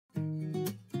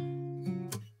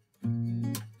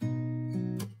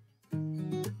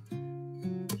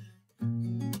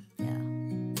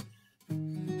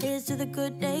Here's to the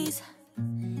good days,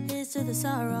 here's to the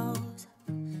sorrows.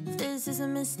 If this is a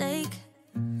mistake,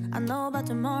 I know about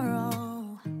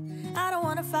tomorrow. I don't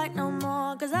wanna fight no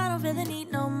more, cause I don't feel the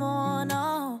need no more,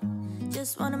 no.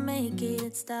 Just wanna make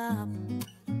it stop.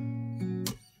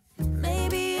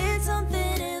 Maybe it's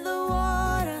something in the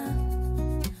water,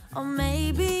 or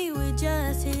maybe we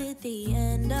just hit the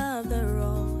end of the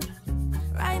road.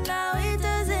 Right now it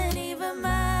doesn't even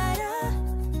matter.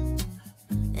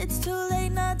 It's too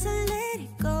late not to let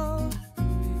it go.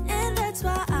 And that's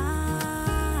why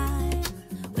I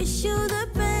wish you the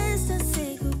best and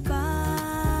say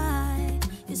goodbye.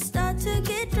 You start to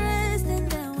get dressed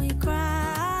and then we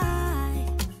cry,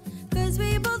 cause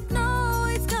we both know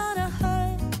it's gonna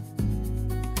hurt,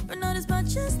 but not as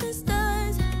much as this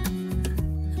does.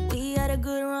 We had a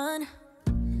good run,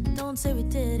 don't say we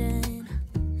didn't.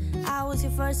 I was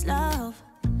your first love,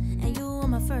 and you were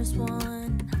my first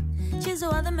one. Cheers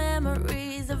to all the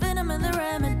memories, the venom and the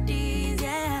remedies,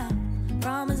 yeah.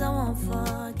 Promise I won't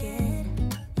forget,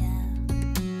 yeah.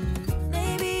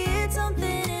 Maybe it's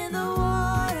something in the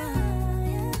water,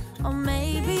 yeah. Or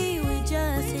maybe we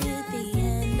just hit the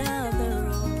end of the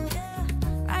road, yeah.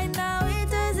 Right now it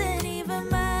doesn't even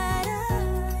matter,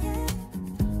 yeah.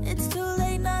 It's too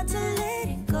late not to let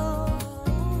it go.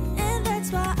 And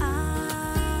that's why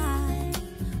I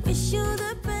wish you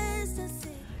the best and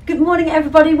say. Good morning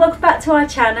everybody, welcome back to our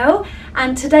channel,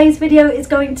 and today's video is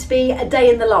going to be a day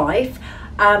in the life.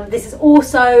 This is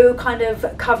also kind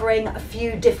of covering a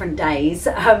few different days.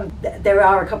 There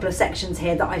are a couple of sections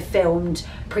here that I filmed,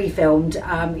 pre-filmed, you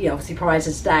know, obviously prior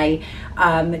to today,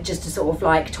 just to sort of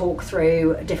like talk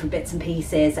through different bits and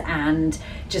pieces and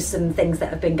just some things that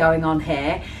have been going on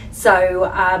here. So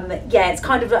yeah, it's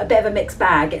kind of a bit of a mixed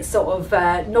bag. It's sort of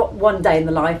not one day in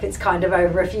the life, it's kind of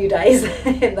over a few days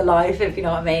in the life, if you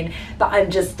know what I mean. But I'm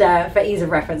just, for ease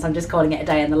of reference, I'm just calling it a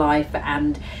day in the life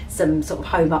and some sort of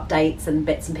home updates and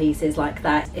bits and pieces like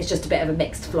that. It's just a bit of a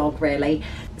mixed vlog really.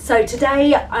 So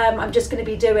today I'm just going to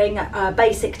be doing a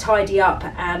basic tidy up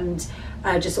and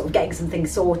just sort of getting some things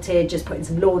sorted, just putting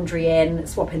some laundry in,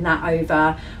 swapping that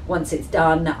over. Once it's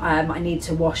done, I need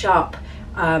to wash up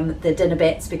the dinner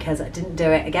bits because I didn't do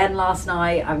it again last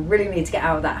night. I really need to get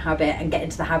out of that habit and get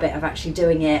into the habit of actually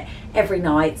doing it every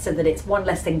night so that it's one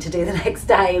less thing to do the next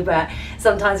day. But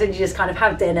sometimes when you just kind of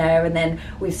have dinner and then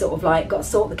we've sort of like got to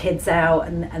sort the kids out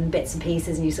and bits and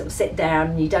pieces, and you sort of sit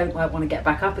down and you don't want to get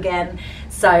back up again.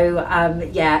 So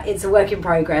yeah, it's a work in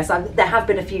progress. There have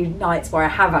been a few nights where I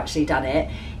have actually done it.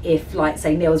 If, like,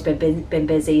 say Neil's been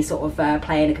busy sort of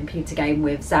playing a computer game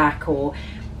with Zach, or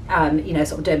you know,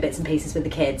 sort of doing bits and pieces with the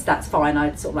kids, that's fine.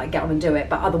 I'd sort of like get on and do it.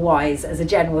 But otherwise, as a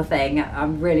general thing,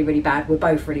 I'm really bad. We're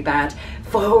both really bad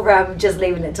for just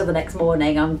leaving it till the next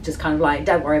morning. I'm just kind of like,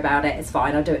 don't worry about it, it's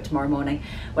fine, I'll do it tomorrow morning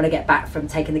when I get back from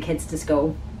taking the kids to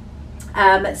school.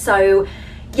 So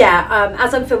yeah,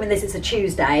 as I'm filming this, it's a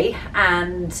Tuesday,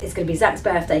 and it's going to be Zach's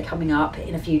birthday coming up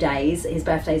in a few days. His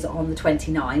birthday's on the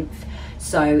 29th,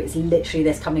 so it's literally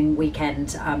this coming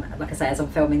weekend, like I say, as I'm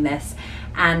filming this.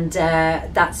 And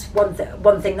that's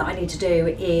one thing that I need to do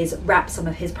is wrap some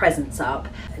of his presents up.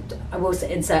 I will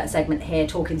insert a segment here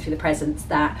talking through the presents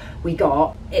that we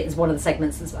got. It was one of the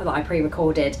segments that I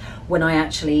pre-recorded when I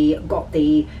actually got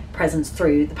the presents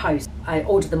through the post. I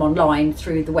ordered them online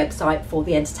through the website for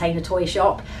the Entertainer toy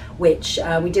shop, which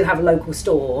we do have a local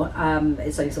store.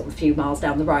 It's only sort of a few miles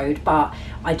down the road, but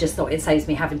I just thought it saves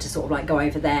me having to sort of like go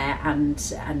over there and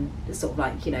sort of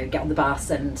like, you know, get on the bus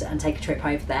and take a trip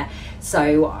over there.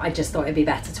 So I just thought it'd be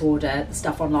better to order the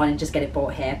stuff online and just get it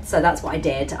bought here. So that's what I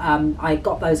did. I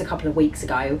got those a couple of weeks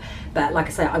ago, but like I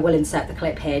say, I will insert the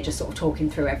clip here just sort of talking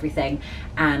through everything,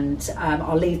 and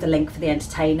I'll leave the link for the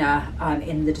Entertainer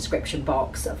in the description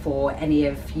box for any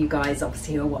of you guys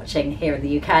obviously who are watching here in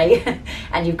the UK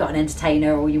and you've got an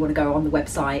Entertainer, or you want to go on the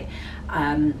website,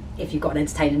 if you've got an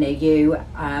Entertainer near you,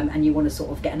 and you want to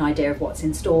sort of get an idea of what's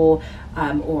in store,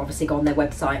 or obviously go on their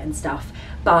website and stuff.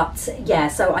 But yeah,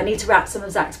 so I need to wrap some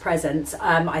of Zach's presents.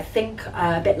 I think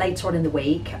a bit later on in the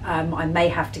week, I may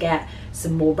have to get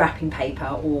some more wrapping paper,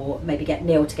 or maybe get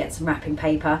Neil to get some wrapping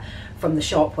paper from the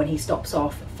shop when he stops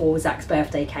off for Zach's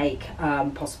birthday cake,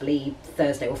 possibly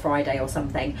Thursday or Friday or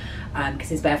something, because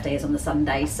his birthday is on the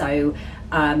Sunday. So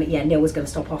yeah, Neil was going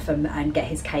to stop off and get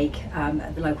his cake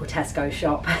at the local Tesco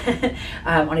shop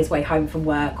on his way home from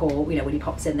work, or, you know, when he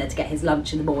pops in there to get his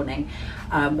lunch in the morning,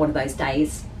 one of those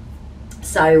days.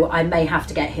 So I may have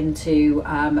to get him to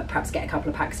perhaps get a couple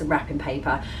of packs of wrapping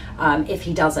paper. If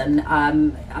he doesn't, I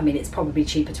mean, it's probably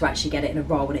cheaper to actually get it in a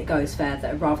roll and it goes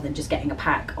further rather than just getting a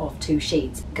pack of 2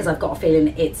 sheets, because I've got a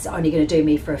feeling it's only going to do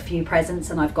me for a few presents,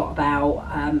 and I've got about,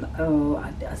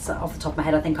 off the top of my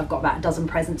head, I think I've got about a dozen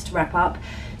presents to wrap up.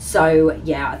 So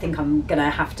yeah, I think I'm going to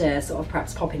have to sort of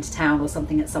perhaps pop into town or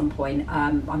something at some point.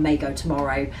 I may go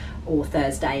tomorrow or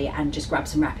Thursday and just grab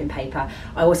some wrapping paper.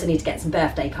 I also need to get some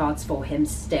birthday cards for him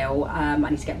still. I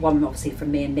need to get one obviously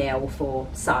from me and Neil for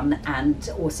son, and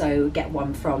also get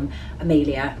one from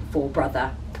Amelia for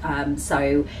brother.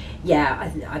 So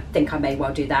yeah, I think I may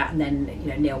well do that, and then, you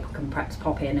know, Neil can perhaps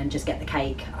pop in and just get the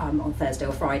cake on Thursday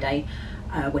or Friday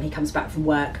when he comes back from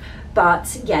work.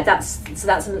 But yeah, that's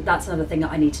another thing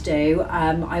that I need to do.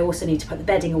 I also need to put the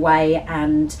bedding away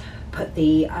and put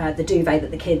the duvet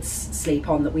that the kids sleep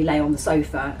on, that we lay on the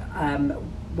sofa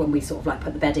when we sort of like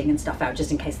put the bedding and stuff out, just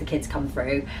in case the kids come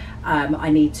through. I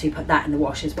need to put that in the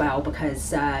wash as well,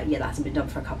 because yeah, that hasn't been done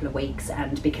for a couple of weeks,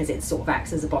 and because it sort of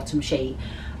acts as a bottom sheet.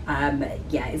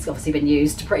 Yeah, it's obviously been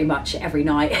used pretty much every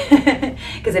night,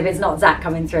 because if it's not Zach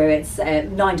coming through, it's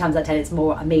 9 times out of 10 it's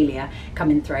more Amelia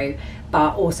coming through.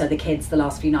 But also the kids the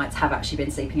last few nights have actually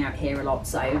been sleeping out here a lot,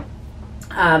 so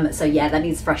so yeah, that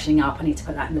needs freshening up. I need to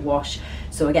put that in the wash,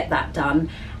 so I get that done.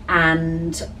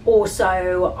 And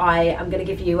also I am going to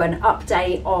give you an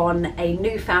update on a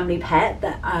new family pet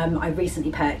that I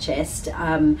recently purchased.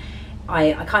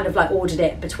 I kind of like ordered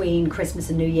it between Christmas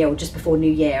and New Year, or just before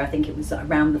New Year. I think it was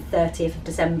around the 30th of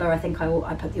December, I think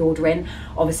I put the order in.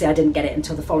 Obviously I didn't get it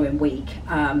until the following week,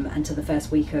 until the first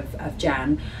week of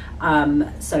Jan.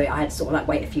 So I had to sort of like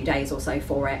wait a few days or so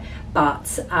for it.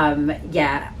 But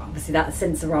yeah, obviously that's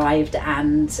since arrived,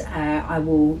 and I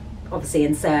will obviously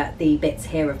insert the bits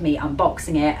here of me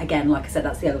unboxing it. Again, like I said,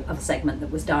 that's the other segment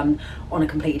that was done on a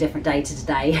completely different day to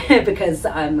today, because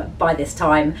by this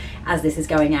time, as this is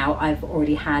going out, I've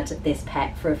already had this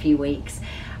pet for a few weeks.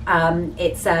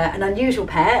 It's an unusual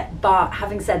pet, but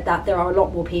having said that, there are a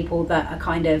lot more people that are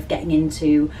kind of getting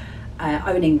into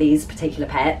owning these particular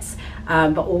pets,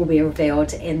 but all will be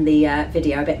revealed in the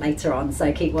video a bit later on,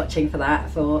 so keep watching for that,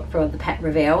 for the pet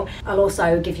reveal. I'll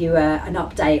also give you an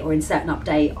update, or insert an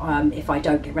update if I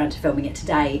don't get around to filming it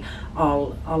today.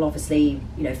 I'll obviously,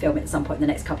 you know, film it at some point in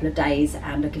the next couple of days,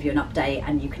 and I'll give you an update,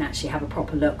 and you can actually have a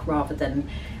proper look rather than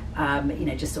you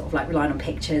know, just sort of like relying on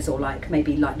pictures, or like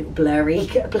maybe like little blurry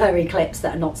clips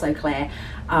that are not so clear.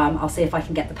 I'll see if I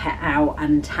can get the pet out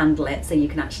and handle it so you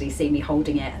can actually see me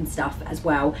holding it and stuff as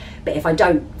well. But if I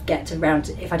don't get around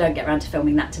to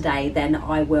filming that today, then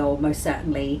I will most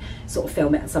certainly sort of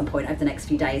film it at some point over the next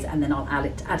few days, and then I'll add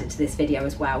it to this video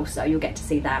as well, so you'll get to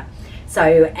see that.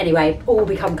 So anyway, all will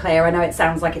become clear. I know it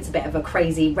sounds like it's a bit of a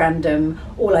crazy, random,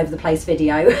 all over the place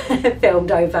video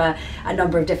filmed over a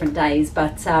number of different days,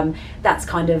 but that's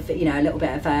kind of, you know, a little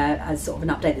bit of a sort of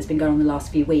an update that's been going on the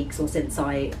last few weeks, or since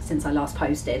I last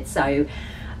posted. So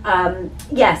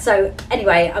yeah, so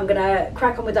anyway, I'm gonna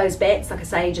crack on with those bits. Like I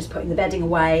say, just putting the bedding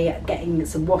away, getting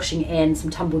some washing in,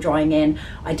 some tumble drying in.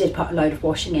 I did put a load of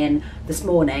washing in this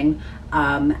morning,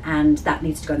 and that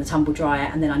needs to go in the tumble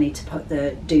dryer, and then I need to put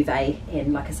the duvet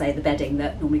in, like I say, the bedding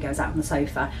that normally goes out on the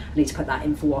sofa. I need to put that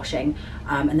in for washing,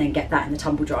 and then get that in the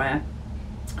tumble dryer.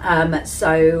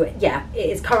 So yeah,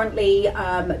 it is currently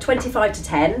 25 to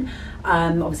 10.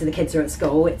 Obviously the kids are at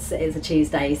school, it's a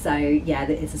Tuesday, so yeah,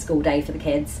 it's a school day for the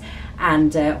kids,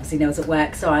 and obviously Neil's at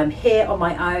work, so I'm here on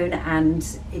my own, and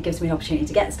it gives me an opportunity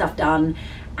to get stuff done,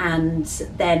 and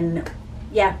then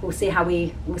yeah, we'll see how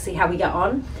we get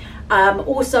on.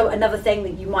 Also, another thing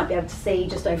that you might be able to see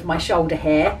just over my shoulder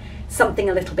here, something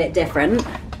a little bit different.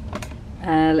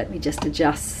 Let me just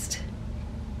adjust.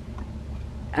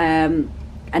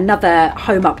 Another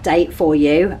home update for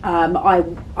you.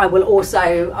 I'll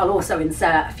also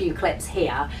insert a few clips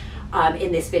here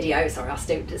in this video. Sorry, I'll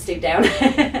stoop down.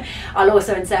 I'll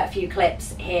also insert a few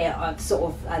clips here of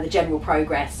sort of the general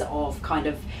progress of kind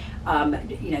of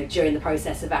you know, during the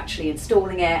process of actually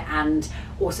installing it, and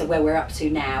also where we're up to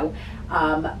now.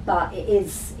 But it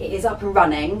is up and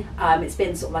running. It's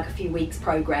been sort of like a few weeks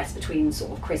progress between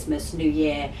sort of Christmas, New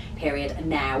Year period and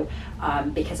now,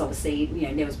 because obviously, you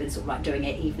know, Neil's been sort of like doing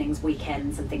it evenings,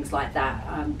 weekends and things like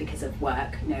that, because of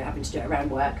work, you know, having to do it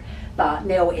around work. But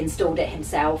Neil installed it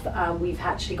himself. We've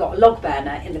actually got a log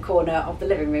burner in the corner of the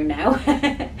living room now,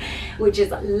 which is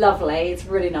lovely. It's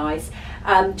really nice.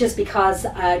 Just because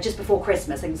just before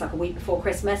Christmas, I think it was like a week before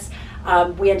Christmas,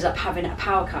 we ended up having a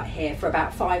power cut here for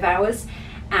about 5 hours,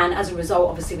 and as a result,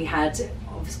 obviously we had,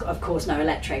 of course, no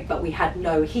electric, but we had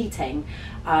no heating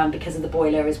because of the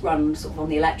boiler is run sort of on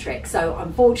the electric. So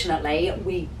unfortunately,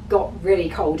 we got really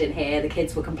cold in here. The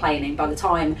kids were complaining. By the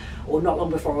time, or not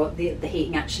long before, the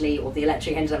heating actually, or the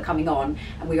electric ended up coming on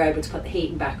and we were able to put the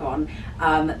heating back on,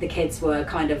 the kids were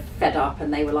kind of fed up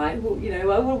and they were like, well, you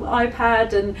know, I want an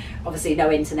iPad, and obviously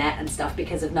no internet and stuff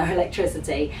because of no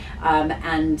electricity.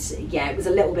 And yeah, it was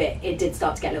a little bit, it did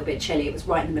start to get a little bit chilly. It was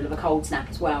right in the middle of a cold snap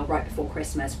as well, right before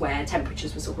Christmas, where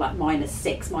temperatures were sort of like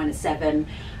 -6, -7,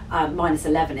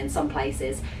 -11 in some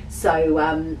places. So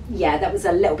yeah, that was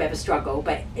a little bit of a struggle,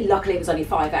 but luckily it was only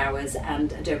 5 hours,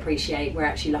 and I do appreciate we're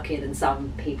actually luckier than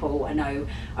some people I know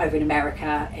over in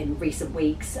America in recent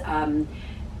weeks.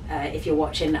 If you're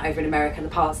watching over in America, the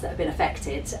parts that have been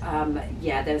affected,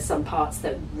 yeah, there's some parts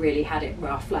that really had it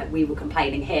rough, like we were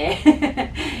complaining here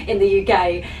in the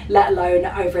UK, let alone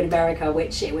over in America,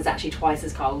 which it was actually twice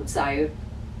as cold. So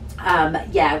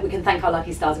yeah, we can thank our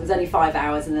lucky stars. It was only 5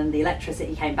 hours and then the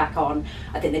electricity came back on.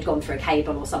 I think they'd gone through a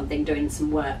cable or something doing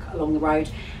some work along the road,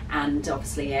 and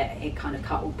obviously it kind of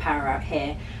cut all power out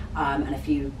here, and a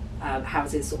few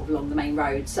houses sort of along the main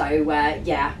road. So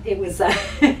yeah, it was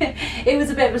it was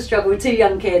a bit of a struggle with 2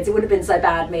 young kids. It wouldn't have been so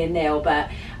bad, me and Neil, but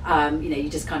you know, you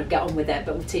just kind of get on with it.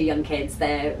 But with 2 young kids,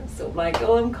 they're sort of like,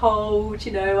 oh, I'm cold,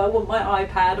 you know, I want my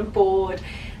iPad, I'm bored.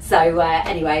 So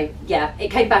anyway, yeah, it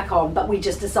came back on, but we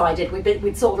just decided,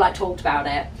 we'd sort of like talked about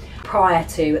it prior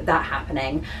to that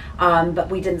happening, but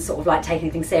we didn't sort of like take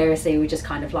anything seriously. We just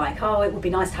kind of like, oh, it would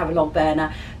be nice to have a log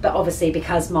burner, but obviously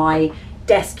because my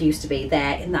desk used to be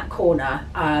there in that corner,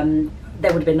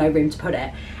 there would have been no room to put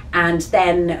it. And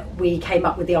then we came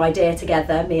up with the idea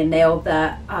together, me and Neil,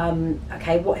 that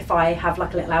okay, what if I have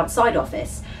like a little outside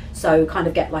office? So kind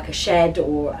of get like a shed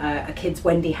or a kid's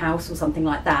Wendy house or something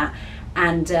like that,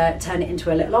 and turn it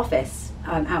into a little office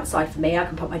outside for me. I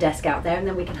can put my desk out there and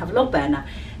then we can have a log burner.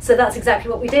 So that's exactly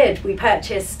what we did. We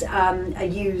purchased a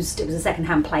used, it was a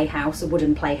second-hand playhouse, a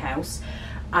wooden playhouse,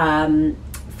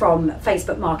 from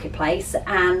Facebook Marketplace,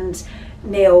 and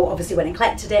Neil obviously went and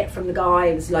collected it from the guy.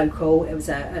 It was local, it was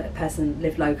a person that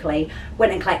lived locally,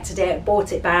 went and collected it,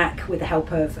 bought it back with the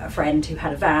help of a friend who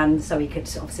had a van, so he could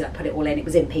obviously like put it all in. It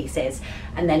was in pieces,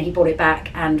 and then he brought it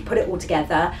back and put it all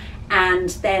together, and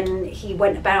then he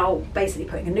went about basically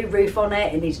putting a new roof on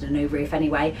it. It needed a new roof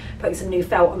anyway, putting some new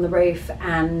felt on the roof,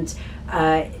 and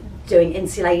doing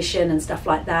insulation and stuff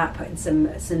like that, putting some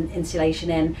insulation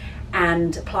in,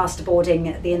 and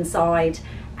plasterboarding the inside,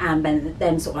 and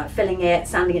then sort of like filling it,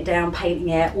 sanding it down, painting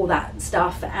it, all that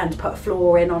stuff, and put a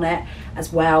floor in on it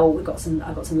as well. I've got some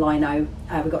lino,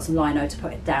 we got some lino to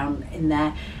put it down in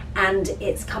there, and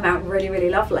it's come out really, really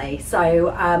lovely.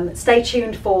 So stay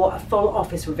tuned for a full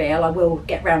office reveal. I will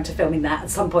get round to filming that at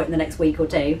some point in the next week or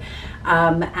two,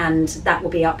 and that will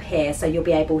be up here, so you'll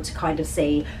be able to kind of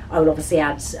see. I will obviously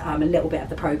add a little bit of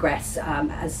the progress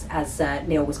as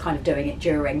Neil was kind of doing it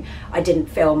during. I didn't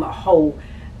film a whole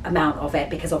amount of it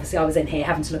because obviously I was in here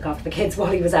having to look after the kids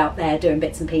while he was out there doing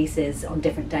bits and pieces on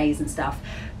different days and stuff,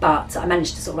 but I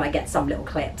managed to sort of like get some little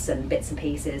clips and bits and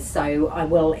pieces, so I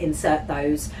will insert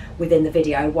those within the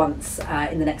video once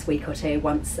in the next week or two,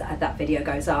 once that video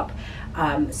goes up,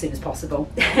 as soon as possible,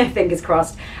 fingers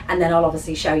crossed. And then I'll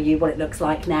obviously show you what it looks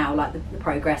like now, like the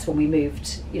progress when we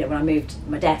moved, you know, when I moved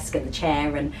my desk and the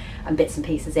chair and bits and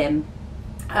pieces in.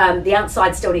 The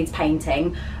outside still needs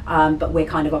painting, but we're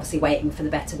kind of obviously waiting for the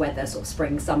better weather, sort of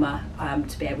spring, summer,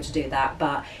 to be able to do that,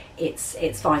 but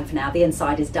it's fine for now. The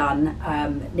inside is done.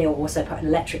 Neil also put an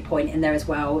electric point in there as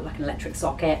well, like an electric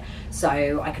socket,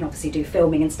 so I can obviously do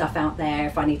filming and stuff out there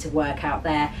if I need to work out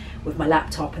there with my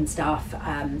laptop and stuff.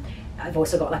 I've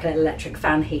also got like an electric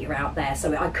fan heater out there,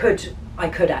 so I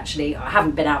could actually, I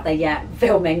haven't been out there yet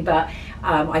filming, but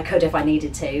I could, if I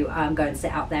needed to, go and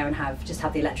sit out there and have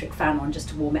the electric fan on just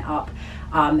to warm it up.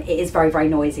 It is very, very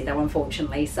noisy though,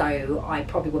 unfortunately, so I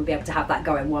probably wouldn't be able to have that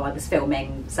going while I was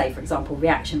filming, say for example,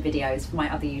 reaction videos for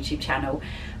my other YouTube channel.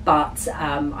 But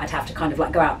I'd have to kind of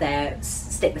like go out there,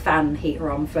 stick the fan heater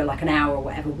on for like an hour or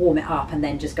whatever, warm it up, and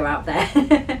then just go out there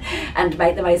and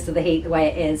make the most of the heat the way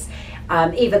it is.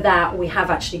 Either that, or we have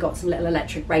actually got some little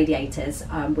electric radiators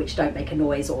which don't make a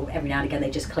noise, or every now and again they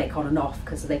just click on and off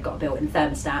because they've got a built-in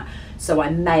thermostat. So I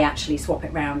may actually swap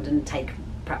it round and take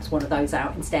perhaps one of those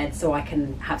out instead, so I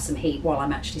can have some heat while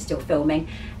I'm actually still filming,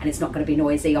 and it's not going to be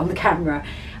noisy on the camera.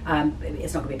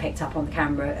 It's not going to be picked up on the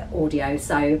camera audio.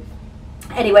 So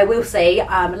anyway, we'll see.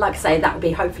 Like I say, that will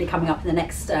be hopefully coming up in the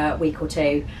next week or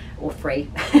two or 3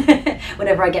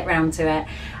 whenever I get round to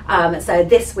it. So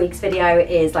this week's video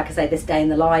is, like I say, this day in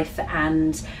the life,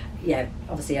 and yeah,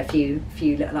 obviously a few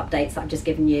little updates that I've just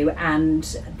given you, and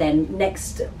then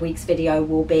next week's video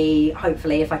will be,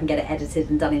 hopefully if I can get it edited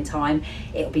and done in time,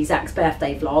 it'll be Zach's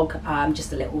birthday vlog,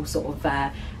 just a little sort of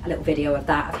a little video of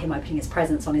that, of him opening his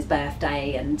presents on his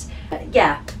birthday, and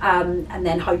yeah, and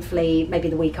then hopefully maybe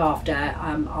the week after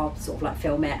I'll sort of like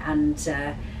film it and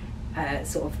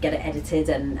sort of get it edited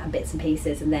and bits and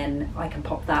pieces, and then I can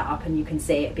pop that up and you can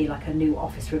see it'd be like a new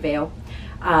office reveal.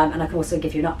 And I can also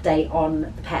give you an update on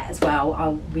the pet as well.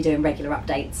 I'll be doing regular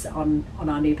updates on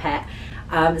our new pet.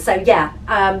 So yeah,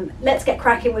 let's get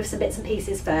cracking with some bits and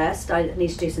pieces first. I need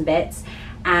to do some bits,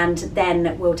 and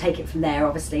then we'll take it from there.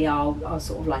 Obviously I'll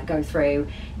sort of like go through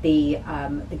the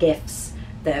gifts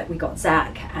that we got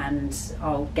Zach, and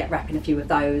I'll get wrapping a few of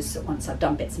those once I've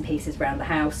done bits and pieces around the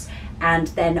house, and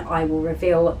then I will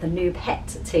reveal the new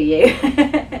pet to you.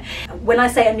 When I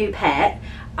say a new pet,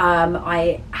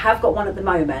 I have got one at the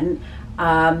moment,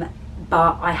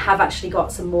 but I have actually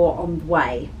got some more on the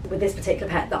way. With this particular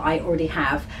pet that I already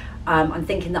have, I'm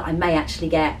thinking that I may actually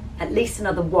get at least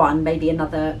another one, maybe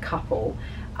another couple,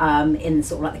 in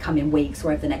sort of like the coming weeks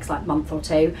or over the next like month or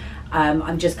two.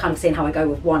 I'm just kind of seeing how I go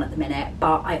with one at the minute,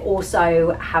 but I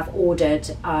also have ordered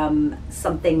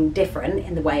something different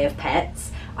in the way of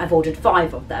pets. I've ordered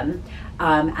 5 of them,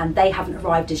 and they haven't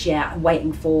arrived as yet. I'm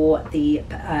waiting for the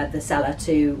seller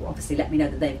to obviously let me know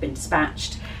that they've been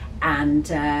dispatched, and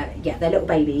yeah, they're little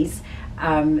babies.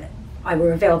 I will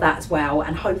reveal that as well,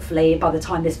 and hopefully by the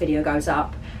time this video goes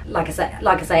up, like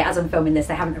I say, as I'm filming this,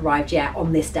 they haven't arrived yet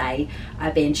on this day,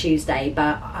 being Tuesday,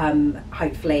 but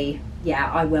hopefully, yeah,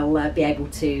 I will be able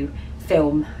to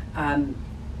film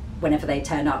whenever they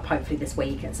turn up, hopefully this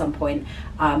week at some point.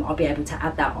 I'll be able to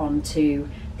add that on to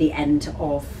the end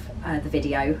of the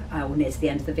video, or near to the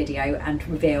end of the video, and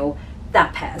reveal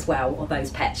that pet as well, or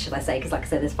those pets should I say, because like I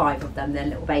said, there's 5 of them, they're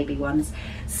little baby ones.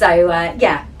 So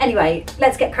yeah, anyway,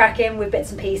 let's get cracking with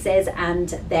bits and pieces, and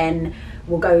then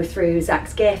we'll go through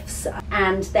Zach's gifts,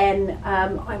 and then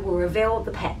I will reveal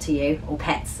the pet to you, or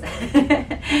pets.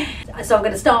 So I'm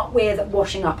going to start with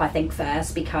washing up, I think,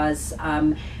 first, because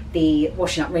the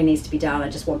washing up really needs to be done. I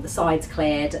just want the sides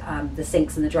cleared, the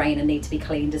sinks and the drainer need to be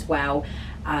cleaned as well.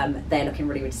 They're looking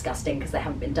really, really disgusting because they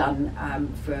haven't been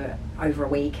done for over a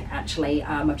week actually.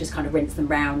 I've just kind of rinsed them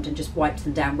round and just wiped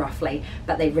them down roughly,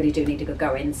 but they really do need a good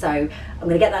go in. So I'm going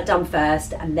to get that done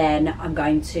first, and then I'm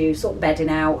going to sort the bedding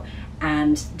out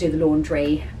and do the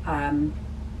laundry, and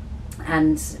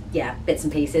yeah, bits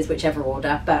and pieces, whichever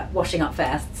order, but washing up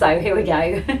first. So here we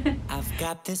go. I've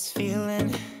got this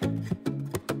feeling,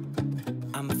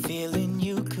 I'm feeling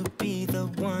you could be the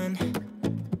one.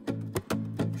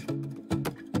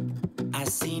 I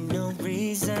see no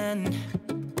reason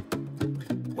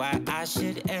why I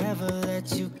should ever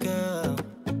let you go.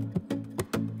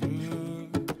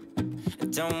 I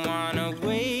don't wanna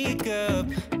wake up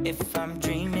if I'm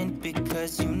dreaming,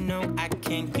 because you know I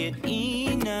can't get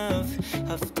enough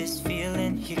of this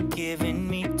feeling you're giving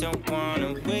me. Don't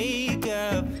wanna wake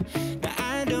up, no,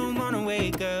 I don't wanna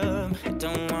wake up. I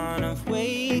don't wanna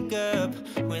wake up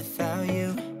without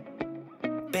you,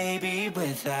 baby,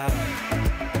 without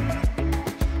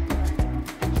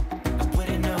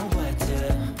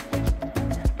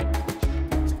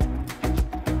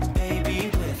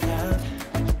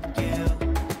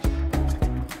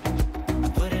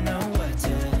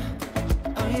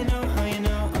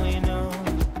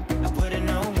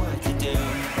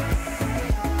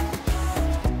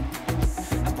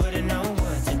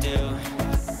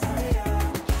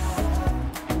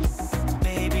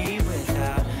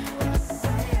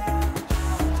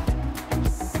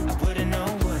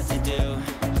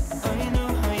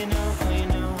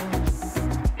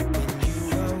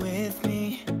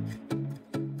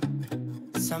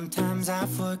sometimes I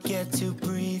forget to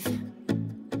breathe.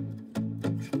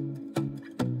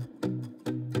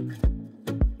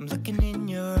 I'm looking in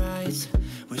your eyes,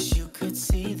 wish you could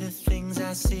see the things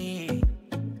I see.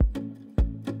 I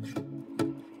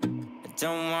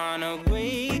don't wanna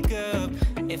wake up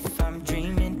if I'm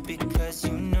dreaming, because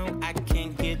you know I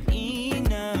can't get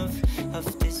enough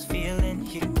of this feeling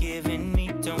you're giving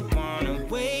me. Don't wanna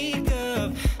wake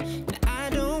up, I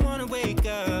don't wanna wake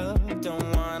up.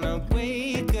 Don't wanna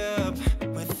wake up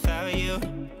without you,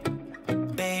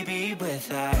 baby,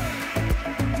 without.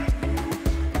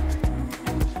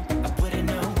 I wouldn't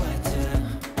know what to,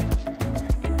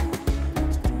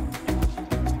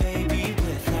 baby,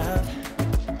 without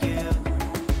you.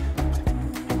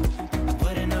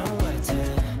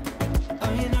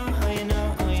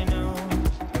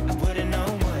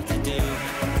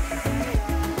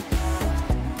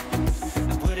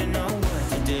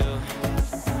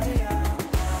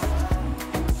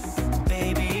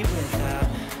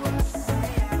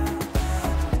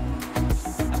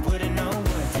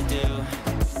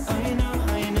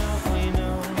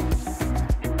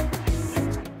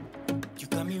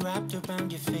 wrapped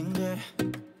around your finger.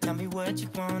 Tell me what you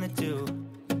wanna do.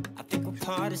 I think we're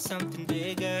part of something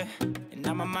bigger, and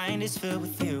now my mind is filled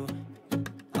with you.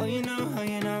 Oh, you know, oh,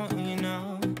 you know, oh, you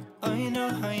know. Oh, you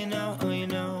know, oh, you know, oh, you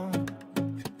know.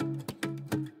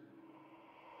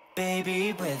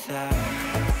 Baby, without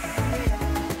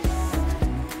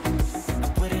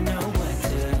I wouldn't know what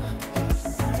to.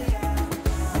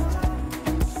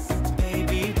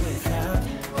 Baby, without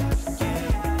you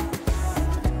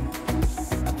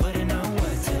I wouldn't know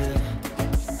what to.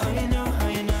 Oh, you know, oh,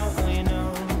 you know, oh, you know.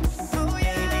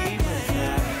 Baby,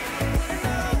 without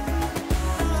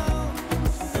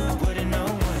I wouldn't know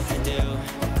what to do.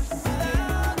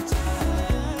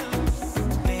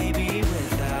 Baby,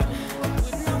 without I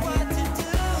wouldn't know what to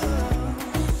do.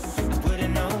 I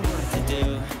wouldn't know what to do.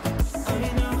 Oh,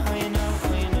 you know, oh, you know,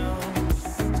 oh, you know.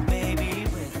 Baby,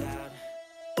 without.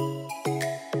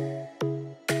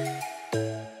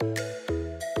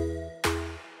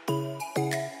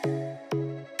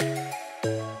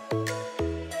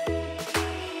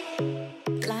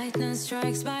 Lightning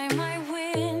strikes by my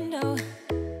window,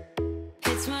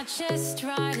 hits my chest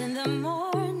right in the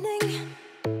morning,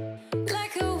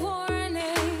 like a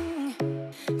warning.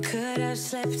 Could have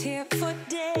slept here for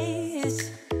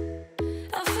days.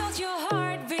 I felt your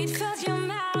heartbeat, felt your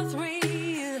mouth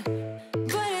breathe,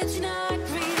 but it's not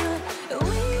real.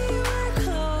 We were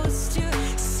close to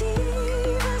see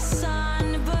the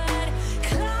sun, but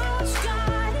clouds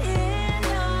got in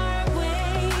our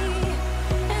way,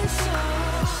 and so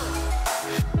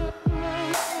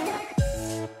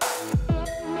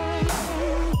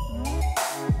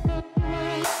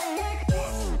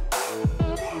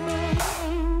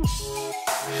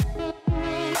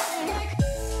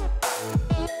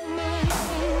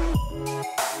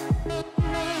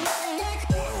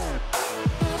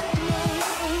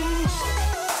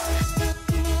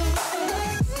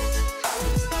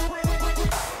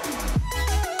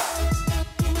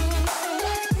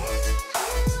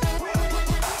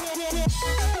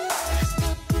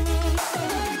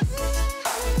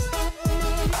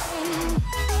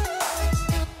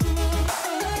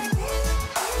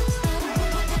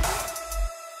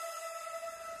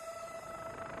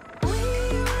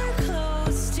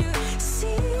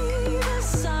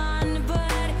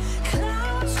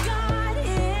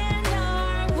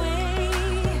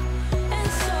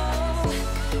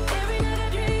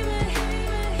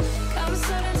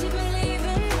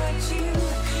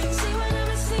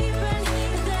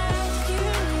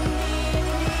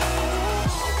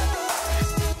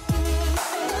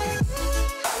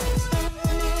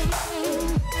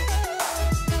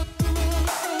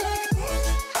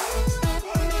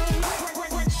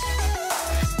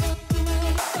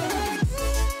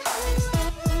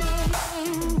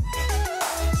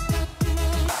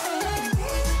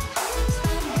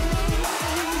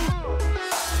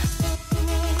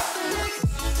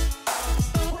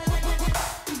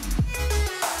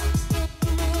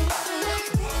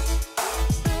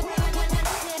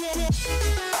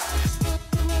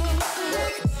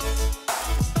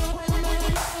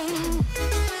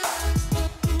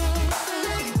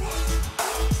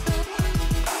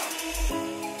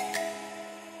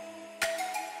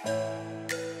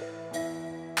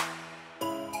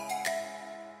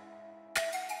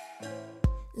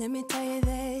let me tell you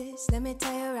this, let me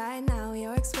tell you right now,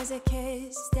 your exquisite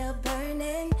kiss still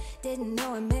burning. Didn't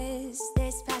know I missed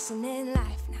this passion in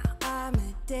life. Now I'm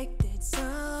addicted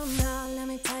somehow. Let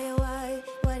me tell you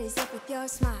what is up with your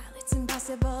smile? It's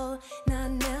impossible,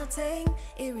 not melting,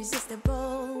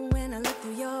 irresistible. When I look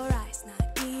through your eyes,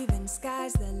 not even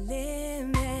sky's the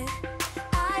limit.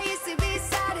 I used to be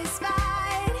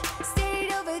satisfied,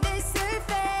 stayed over the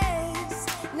surface.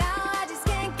 Now I just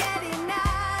can't get enough.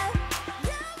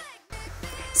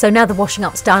 So now the washing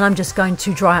up's done, I'm just going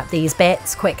to dry up these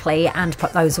bits quickly and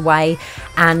put those away,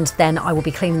 and then I will be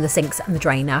cleaning the sinks and the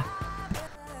drainer.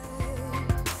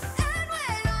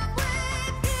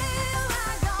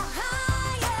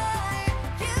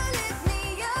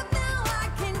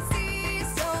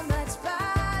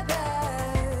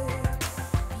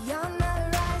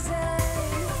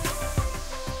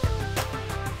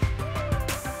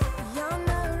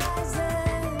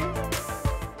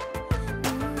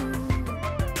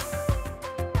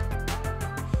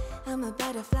 I'm a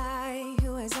butterfly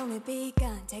who has only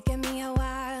begun, taking me a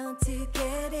while to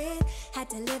get it. Had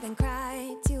to live and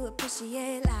cry to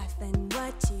appreciate life, and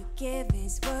what you give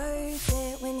is worth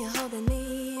it. When you're holding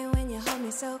me, when you hold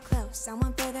me so close, I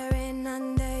want further in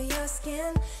under your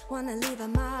skin. Wanna leave a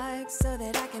mark so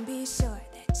that I can be sure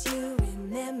that you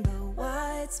remember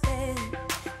what's been.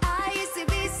 I used to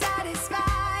be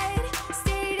satisfied,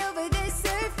 stayed over the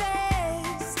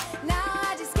surface. Now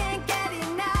I just can't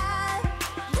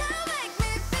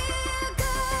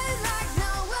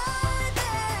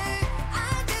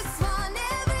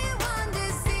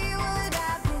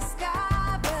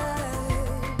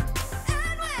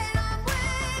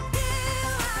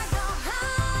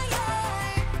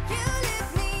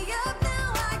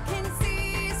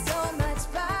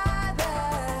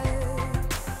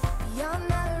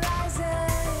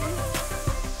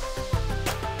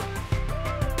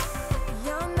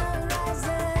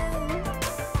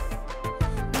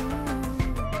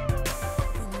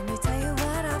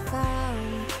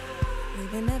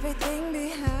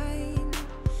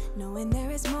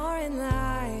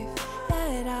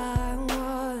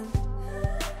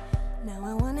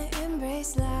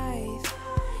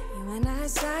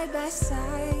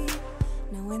side,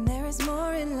 knowing there is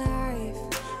more in life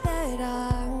that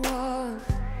I want.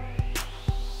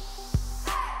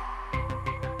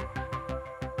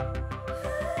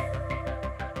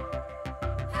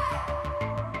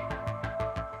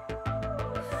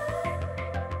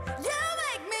 You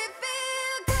make me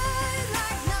feel good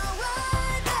like no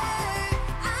other.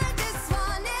 I just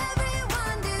want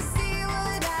everyone to see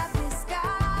what I've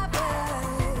discovered.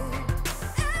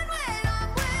 And when I'm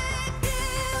with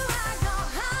you, I go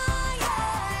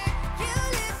higher. You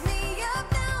lift me up,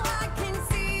 now I can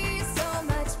see so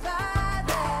much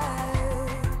farther.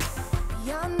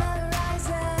 Beyond the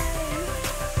horizon.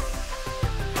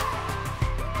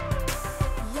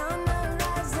 Beyond the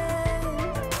horizon.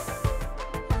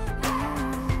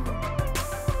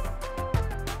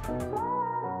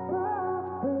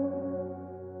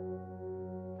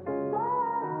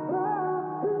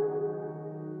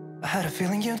 I had a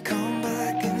feeling you'd come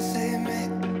back and save me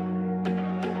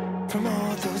from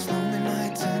all those lonely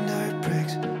nights and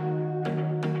heartbreaks.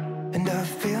 And I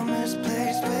feel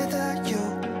misplaced without you.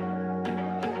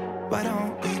 Why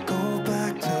don't we go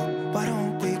back to, why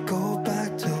don't we go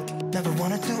back to? Never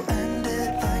wanted to end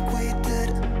it like we did.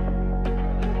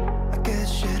 I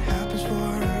guess shit happens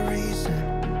for a reason.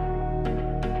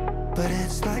 But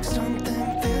it's like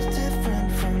something feels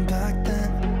different from back then.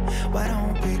 Why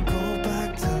don't we go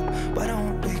back to, why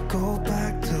don't we go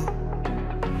back to?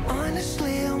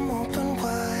 Honestly, I'm open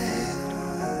wide.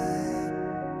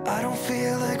 I don't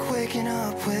feel like waking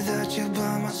up without you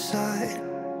by my side.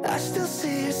 I still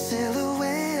see your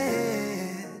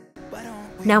silhouette. Why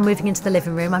don't we Now moving into the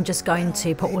living room, I'm just going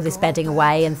to put all this bedding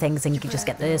away and things and just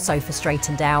get the sofa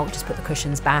straightened out, just put the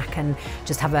cushions back and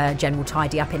just have a general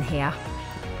tidy up in here.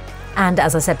 And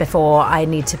as I said before, I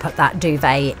need to put that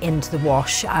duvet into the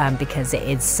wash because it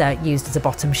is used as a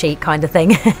bottom sheet kind of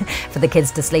thing for the kids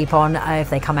to sleep on if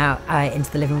they come out into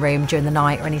the living room during the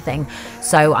night or anything.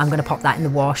 So I'm going to pop that in the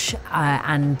wash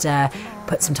and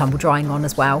put some tumble drying on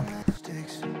as well.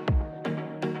 mistakes?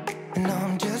 And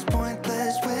I'm just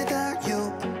pointless without you.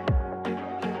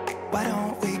 Why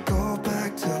don't we go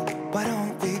back to, why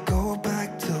don't we go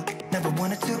back to? Never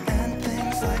wanted to end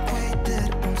things like we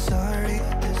did. I'm sorry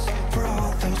for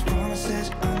all those promises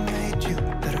I made you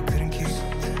that I couldn't keep.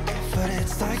 But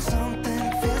it's like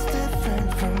something feels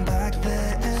different from back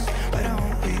then. Why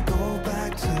don't we go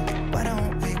back to, why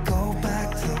don't we go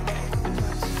back to?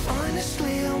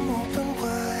 Honestly, I'm open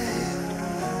wide.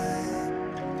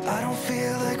 I don't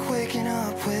feel like waking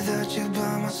up without you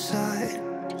by my side.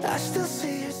 I still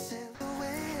see your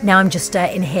silhouette. Now I'm just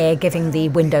in here giving the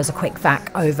windows a quick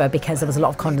vac over because there was a lot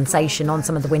of condensation on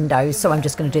some of the windows, so I'm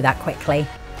just going to do that quickly.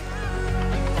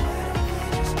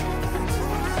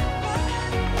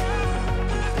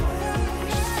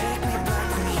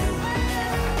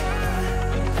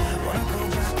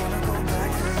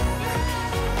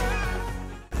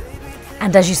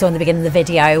 And as you saw in the beginning of the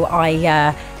video,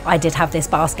 I did have this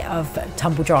basket of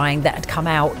tumble drying that had come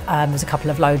out. There was a couple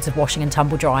of loads of washing and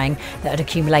tumble drying that had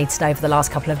accumulated over the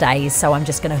last couple of days. So I'm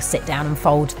just going to sit down and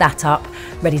fold that up,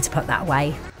 ready to put that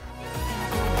away.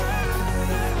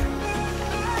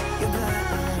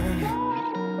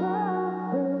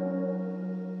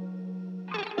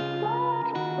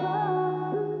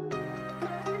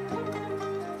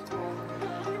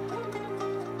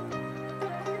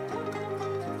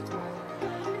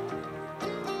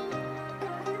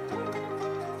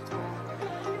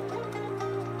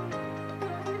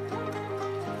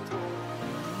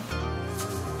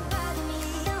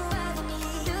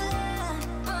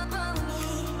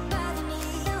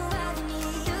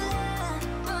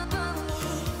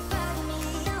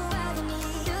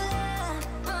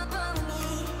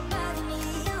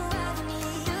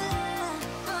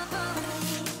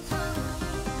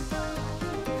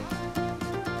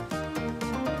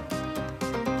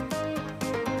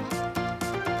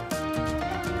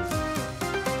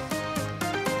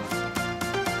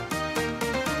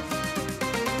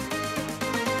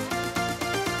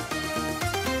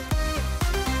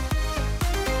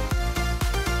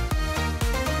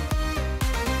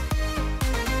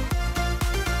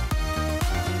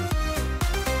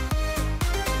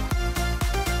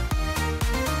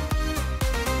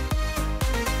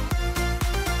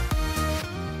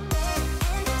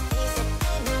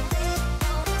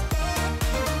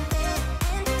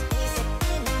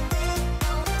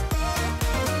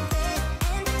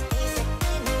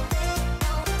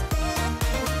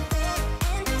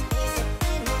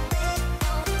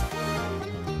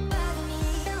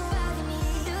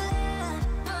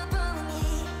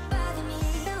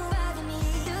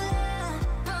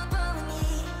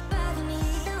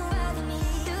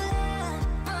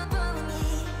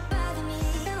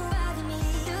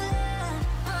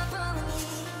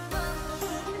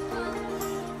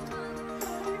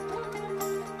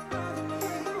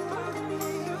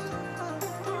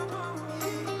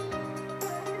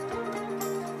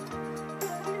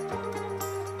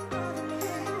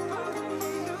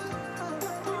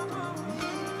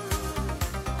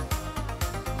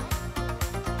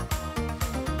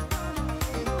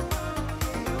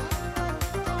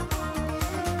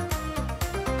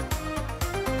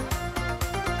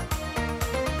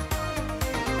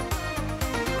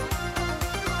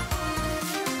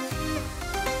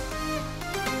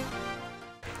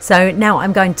 So now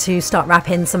I'm going to start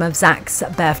wrapping some of Zach's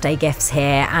birthday gifts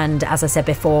here, and as I said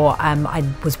before, I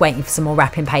was waiting for some more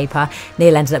wrapping paper.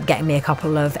 Neil ended up getting me a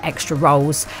couple of extra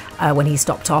rolls when he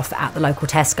stopped off at the local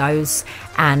Tesco's,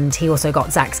 and he also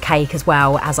got Zach's cake as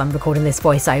well. As I'm recording this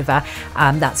voiceover,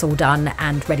 that's all done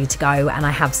and ready to go, and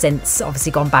I have since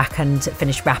obviously gone back and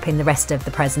finished wrapping the rest of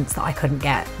the presents that I couldn't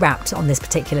get wrapped on this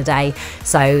particular day.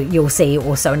 So you'll see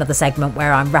also another segment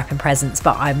where I'm wrapping presents,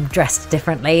 but I'm dressed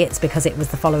differently. It's because it was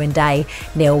the following day.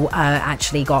 Neil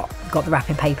actually got the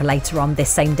wrapping paper later on this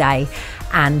same day,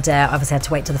 and obviously had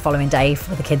to wait till the following day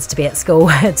for the kids to be at school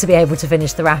to be able to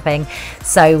finish the wrapping.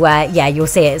 So yeah, you'll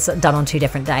see it's done on 2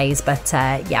 different days, but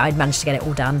yeah, I'd managed to get it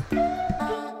all done.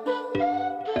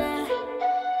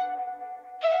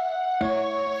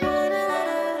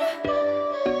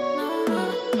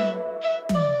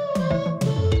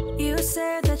 You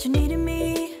said that you needed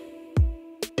me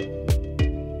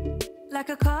like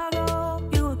a cargo,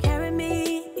 you will carry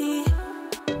me.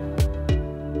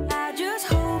 I just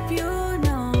hope you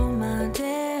know my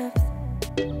depth,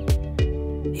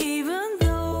 even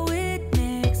though it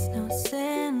makes no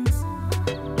sense.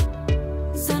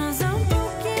 Sometimes I'm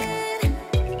broken,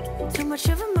 too much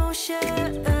of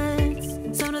emotions.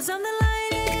 Sometimes I'm the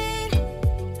lightning,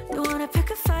 don't wanna pick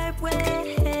a fight with.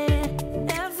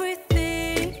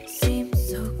 Everything seems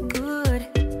so good,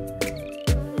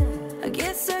 I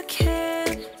guess I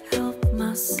can't help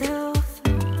myself.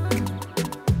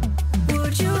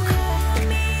 Would you call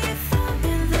me if I'm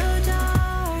in the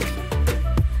dark?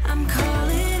 I'm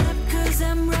calling up 'cause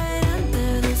I'm right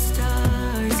under the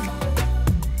stars.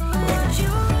 Would you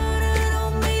run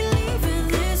on me leaving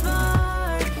this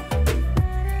mark?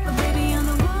 But baby, I'm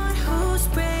the one who's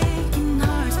breaking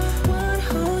hearts, one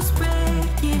who's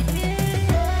breaking it.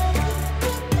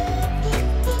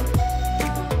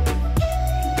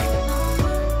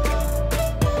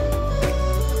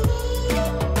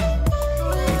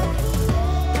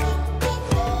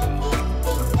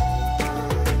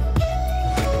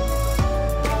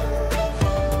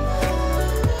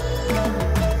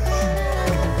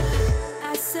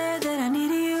 I said that I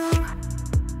needed you,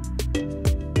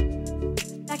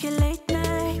 like a late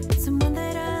night with someone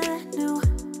that I knew.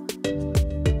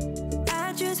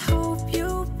 I just hope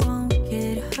you won't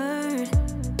get hurt.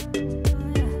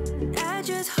 I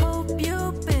just hope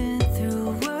you've been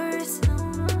through worse.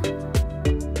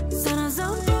 Sometimes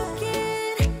I'm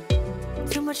broken,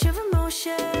 too much of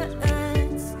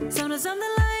emotions. Sometimes I'm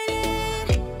the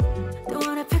lightning, don't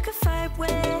wanna pick a fight with.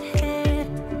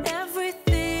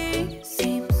 Everything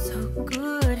seems so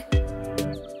good,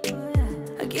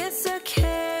 I guess I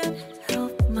can't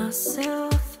help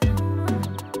myself.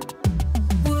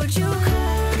 Would you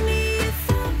call me if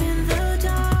I'm in the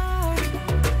dark?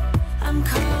 I'm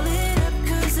calling up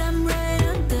 'cause I'm right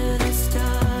under the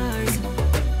stars.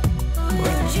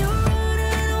 Would you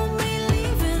run on me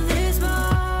leaving this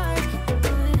mark?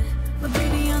 But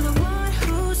baby, I'm the one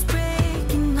who's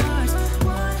breaking hearts,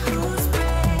 one who's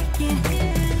breaking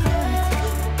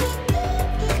hearts.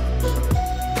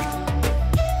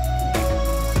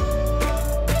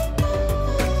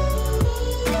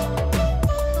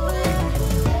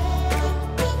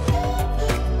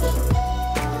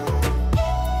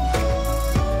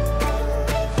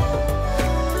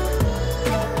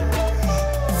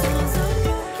 Sometimes I'm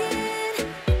broken,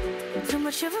 too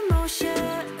much of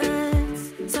emotions.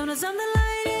 Sometimes I'm the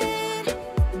lightning,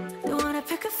 don't wanna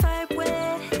pick a fight with.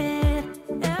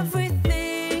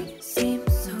 Everything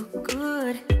seems so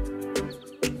good,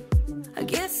 I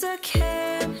guess I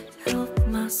can't help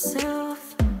myself.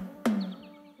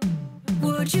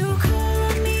 Would you call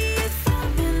me if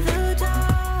I'm in the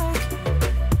dark?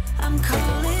 I'm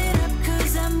calling up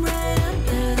 'cause I'm right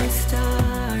under the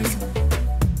stars.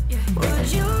 Would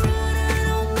you run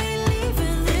on me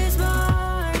leaving this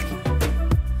mark?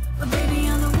 But baby,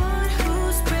 I'm the one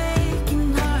who's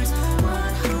breaking hearts,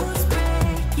 one who's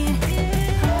breaking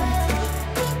hearts.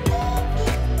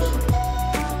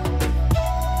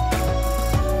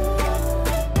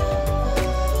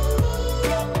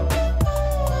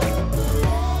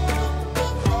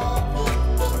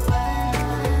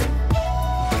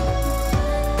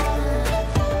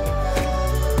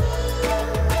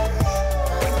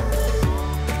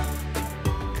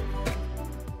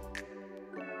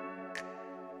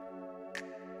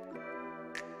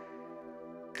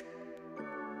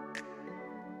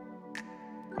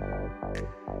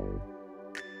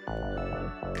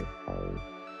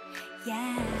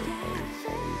 Yeah.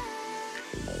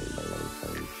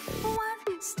 One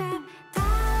step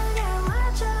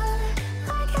달려와줘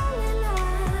like Amelia.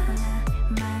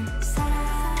 말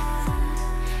사랑한다고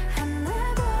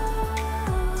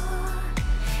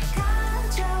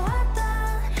가져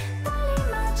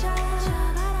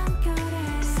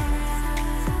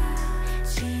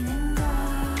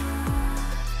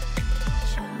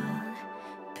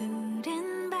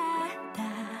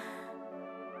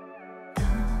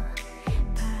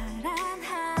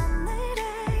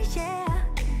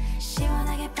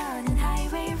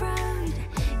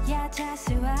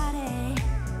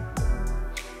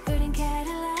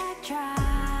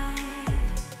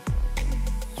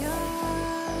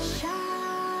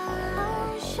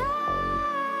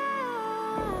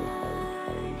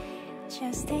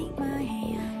Just take my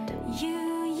hand.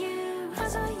 You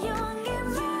어서 용기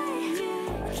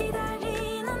말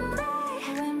기다리는데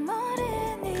왜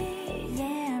모르니?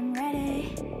 Yeah, I'm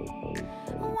ready.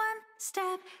 One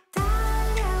step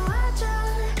달려와줘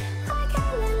like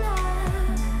Amelia.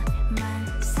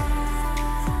 나만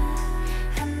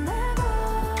사랑한다고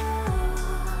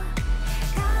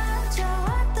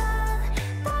가져왔던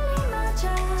떨림마저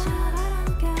저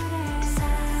바람결에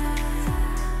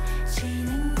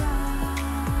사라지는 걸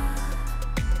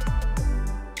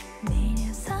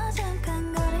내려서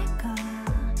잠깐 걸을 거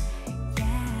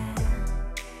yeah.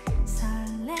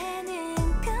 설레는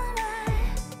그날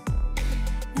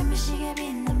눈부시게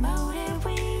빛난 모래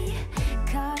위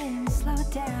걸음 slow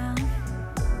down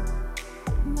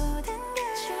모든 게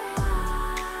좋아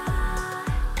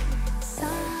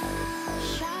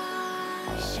Sunshine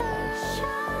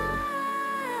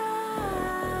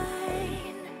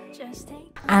Just take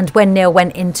And when Neil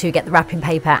went in to get the wrapping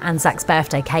paper and Zach's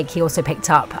birthday cake, he also picked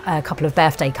up a couple of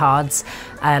birthday cards.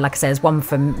 Like I said, there's one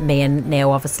from me and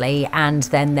Neil, obviously, and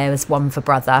then there was one for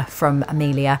brother from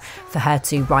Amelia for her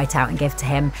to write out and give to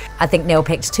him. I think Neil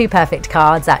picked two perfect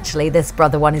cards, actually. This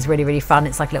brother one is really, really fun.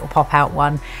 It's like a little pop-out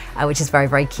one, which is very,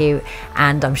 very cute.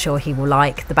 And I'm sure he will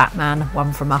like the Batman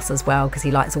one from us as well, because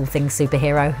he likes all things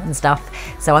superhero and stuff.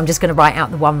 So I'm just going to write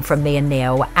out the one from me and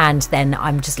Neil, and then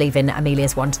I'm just leaving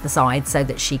Amelia's one to the side so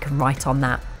that she can write on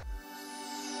that.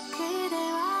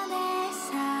 그대와 내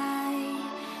사이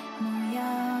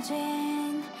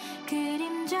모여진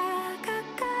그림자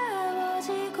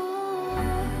가까워지고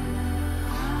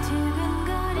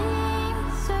두근거림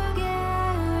속에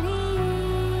우리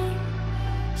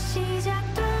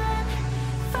시작된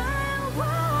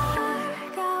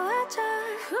firework 가와줘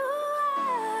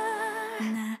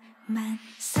나만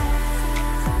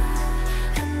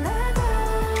사랑한다고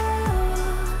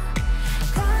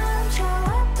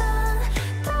감춰왔던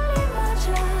떨림마저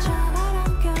저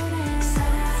바람결에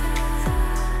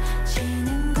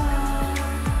사라지는 걸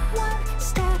One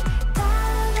step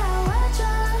다가와줘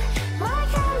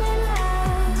like Amelia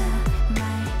날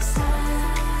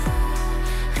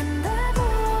사랑한다고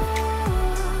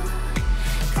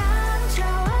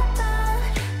감춰왔던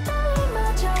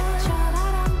떨림마저 저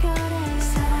바람결에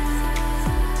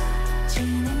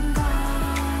사라지는 걸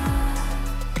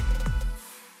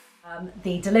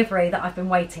The delivery that I've been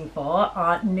waiting for,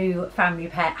 our new family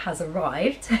pet, has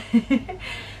arrived.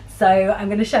 So I'm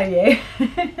going to show you.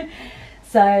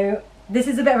 So this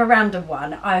is a bit of a random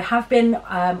one. I have been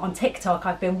on TikTok,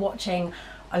 I've been watching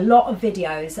a lot of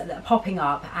videos that are popping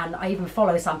up, and I even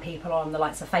follow some people on the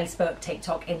likes of Facebook,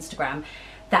 TikTok, Instagram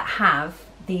that have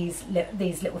these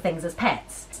little things as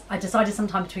pets. I decided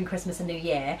sometime between Christmas and New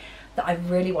Year that I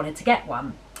really wanted to get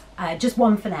one. Just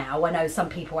one for now. I know some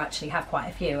people actually have quite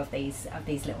a few of these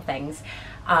little things,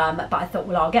 but I thought,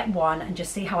 well, I'll get one and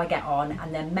just see how I get on,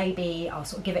 and then maybe I'll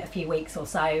sort of give it a few weeks or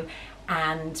so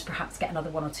and perhaps get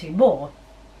another one or two more.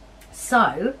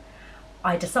 So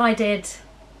I decided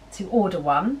to order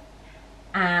one,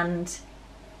 and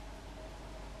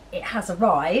it has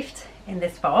arrived in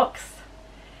this box.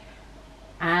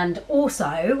 And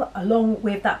also, along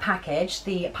with that package,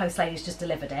 the post lady's just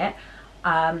delivered it.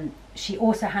 She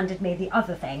also handed me the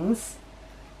other things,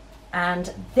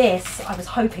 and this, I was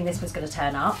hoping this was going to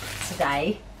turn up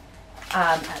today,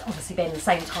 obviously being the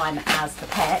same time as the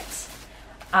pet.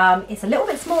 It's a little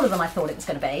bit smaller than I thought it was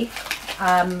going to be.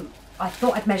 I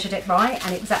thought I'd measured it right,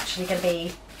 and it was actually going to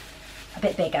be a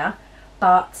bit bigger,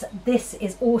 but this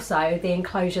is also the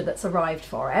enclosure that's arrived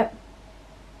for it.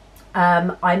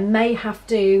 I may have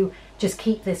to just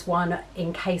keep this one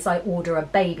in case I order a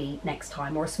baby next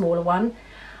time, or a smaller one,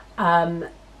 and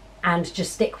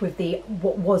just stick with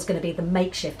what was going to be the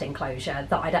makeshift enclosure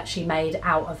that I'd actually made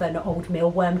out of an old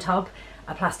mealworm tub,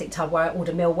 a plastic tub where I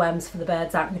order mealworms for the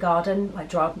birds out in the garden, like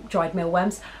dried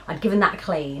mealworms. I'd given that a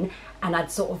clean, and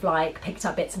I'd sort of like picked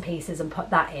up bits and pieces and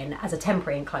put that in as a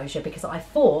temporary enclosure, because I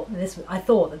thought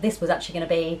that this was actually going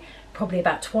to be probably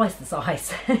about twice the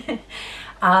size.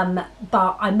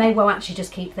 But I may well actually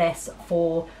just keep this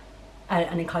for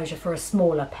an enclosure for a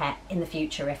smaller pet in the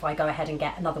future if I go ahead and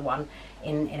get another one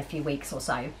in a few weeks or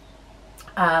so.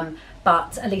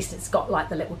 But at least it's got like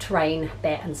the little terrain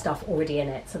bit and stuff already in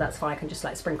it, so that's fine. I can just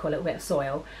like sprinkle a little bit of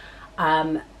soil.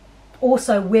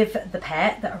 Also with the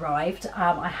pet that arrived,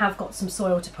 I have got some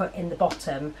soil to put in the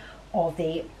bottom of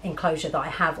the enclosure that I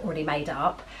have already made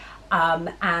up.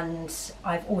 And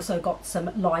I've also got some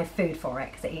live food for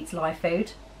it, because it eats live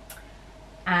food.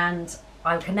 And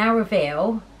I can now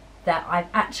reveal that I've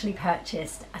actually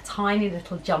purchased a tiny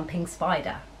little jumping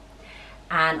spider.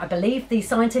 and I believe the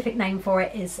scientific name for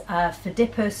it is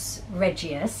Phidippus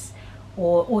regius,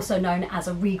 or also known as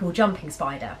a regal jumping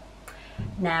spider.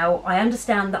 Now, I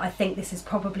understand that I think this is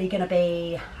probably going to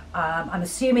be, I'm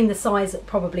assuming the size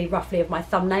probably roughly of my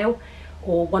thumbnail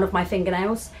or one of my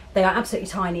fingernails. They are absolutely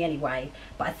tiny anyway,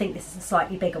 but I think this is a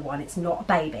slightly bigger one. It's not a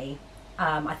baby.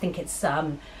 I think it's,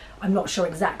 I'm not sure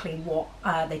exactly what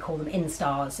they call them,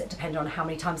 instars. It depends on how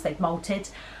many times they've molted,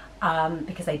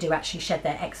 because they do actually shed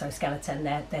their exoskeleton,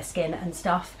 their skin and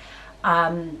stuff.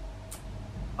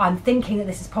 I'm thinking that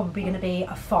this is probably going to be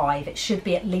a 5. It should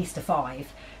be at least a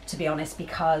 5, to be honest,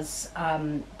 because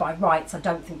by rights I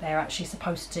don't think they're actually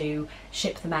supposed to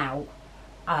ship them out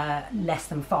less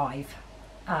than 5,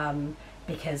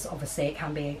 because obviously it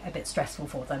can be a bit stressful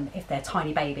for them if they're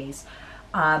tiny babies.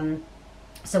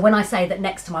 So when I say that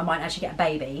next time I might actually get a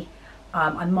baby,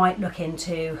 I might look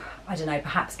into, I don't know,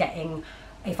 perhaps getting,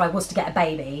 if I was to get a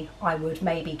baby, I would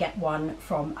maybe get one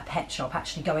from a pet shop,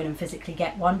 actually go in and physically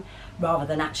get one, rather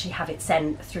than actually have it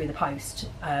sent through the post,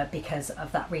 because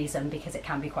of that reason, because it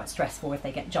can be quite stressful if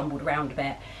they get jumbled around a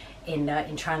bit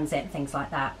in transit and things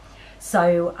like that.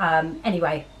 So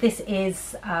anyway, this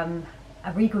is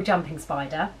a regal jumping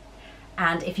spider,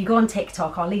 and if you go on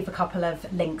TikTok, I'll leave a couple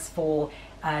of links for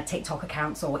TikTok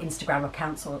accounts or Instagram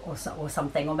accounts or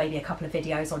something, or maybe a couple of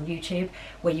videos on YouTube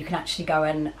where you can actually go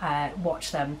and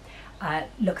watch them,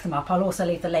 look them up. I'll also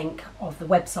leave the link of the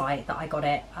website that I got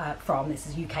it from. This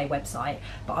is a UK website,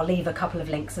 but I'll leave a couple of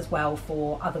links as well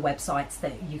for other websites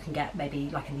that you can get, maybe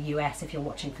like in the US if you're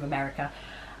watching from America.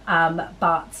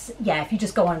 But yeah, if you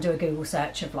just go on and do a Google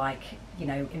search of, like, you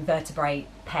know, invertebrate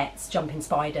pets, jumping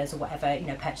spiders or whatever, you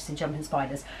know, purchasing jumping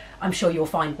spiders, I'm sure you'll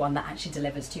find one that actually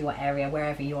delivers to your area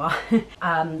wherever you are.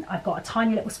 I've got a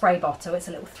tiny little spray bottle. It's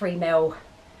a little 3ml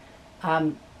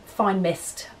fine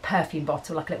mist perfume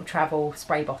bottle, like a little travel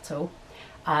spray bottle.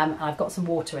 And I've got some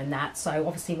water in that. So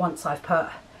obviously once I've put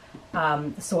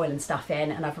the soil and stuff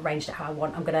in and I've arranged it how I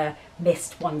want, I'm going to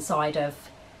mist one side of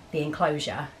the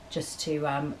enclosure just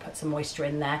to put some moisture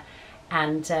in there,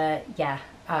 and yeah,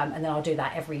 and then I'll do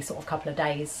that every sort of couple of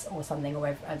days or something,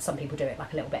 or and some people do it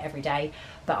like a little bit every day,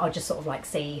 but I'll just sort of like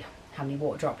see how many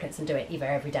water droplets and do it either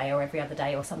every day or every other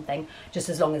day or something, just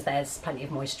as long as there's plenty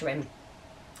of moisture in.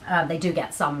 They do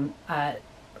get some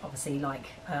obviously like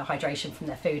hydration from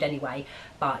their food anyway,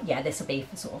 but yeah, this will be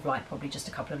for sort of like probably just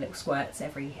a couple of little squirts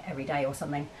every day or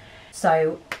something.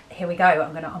 So here we go,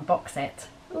 I'm going to unbox it.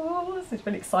 Oh, this has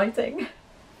been exciting.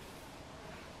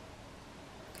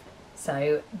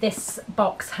 So this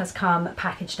box has come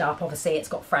packaged up. Obviously it's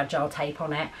got fragile tape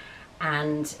on it,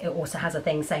 and it also has a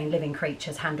thing saying living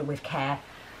creatures handled with care.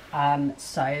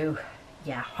 So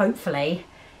yeah, hopefully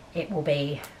it will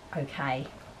be okay.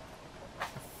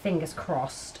 Fingers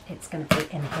crossed it's going to be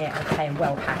in here okay and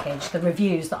well packaged. The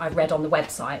reviews that I've read on the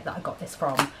website that I got this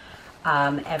from,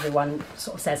 everyone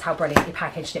sort of says how brilliantly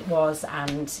packaged it was,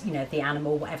 and you know, the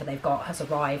animal, whatever they've got, has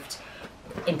arrived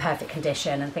in perfect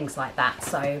condition and things like that.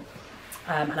 So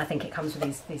and I think it comes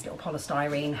with these little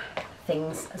polystyrene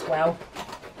things as well,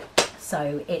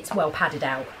 so it's well padded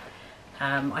out.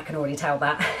 I can already tell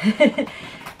that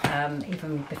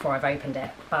even before I've opened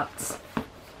it, but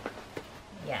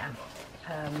yeah.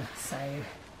 So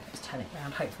let's turn it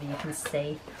around, hopefully you can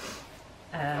see.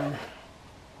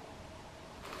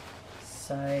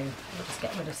 So we'll just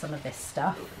get rid of some of this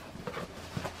stuff.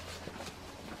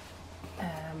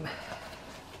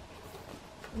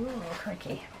 Ooh,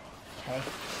 crikey.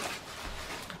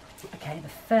 Okay, the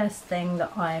first thing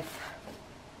that I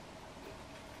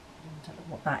don't know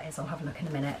what that is, I'll have a look in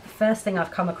a minute. The first thing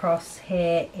I've come across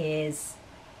here is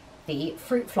the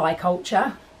fruit fly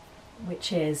culture,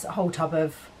 which is a whole tub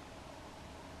of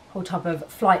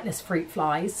flightless fruit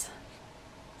flies.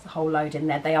 There's a whole load in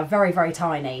there. They are very, very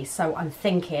tiny, so I'm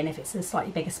thinking if it's a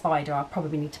slightly bigger spider, I'll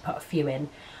probably need to put a few in.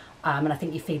 And I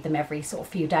think you feed them every sort of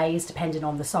few days, depending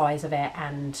on the size of it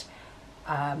and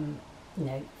you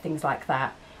know, things like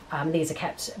that. These are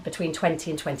kept between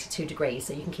 20 and 22 degrees,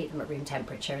 so you can keep them at room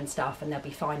temperature and stuff, and they'll be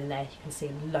fine in there. You can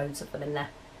see loads of them in there.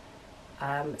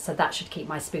 So that should keep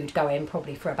my spood going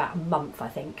probably for about a month, I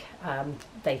think.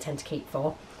 They tend to keep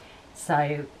for.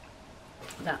 So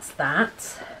that's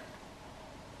that.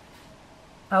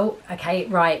 Oh, okay,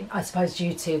 right. I suppose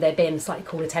due to there being a slightly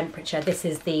cooler temperature, this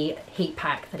is the heat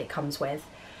pack that it comes with.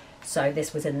 So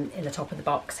this was in the top of the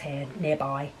box here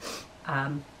nearby.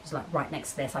 It's like right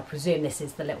next to this. I presume this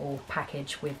is the little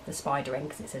package with the spider in,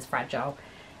 because it says fragile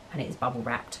and it is bubble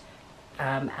wrapped.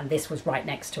 And this was right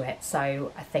next to it,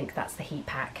 so I think that's the heat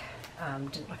pack,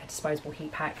 like a disposable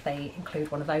heat pack. They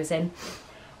include one of those in,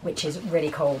 which is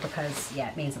really cool because yeah,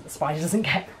 it means that the spider doesn't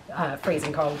get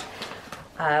freezing cold.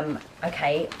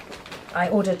 Okay, I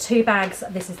ordered 2 bags.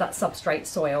 This is that substrate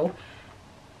soil,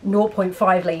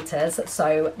 0.5 litres,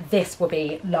 so this will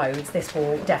be loads. This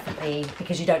will definitely,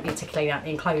 because you don't need to clean out the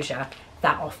enclosure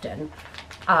that often,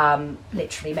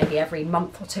 literally maybe every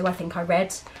month or 2, I think I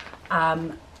read.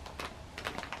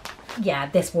 Yeah,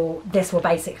 this will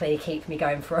basically keep me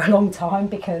going for a long time,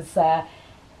 because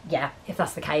yeah, if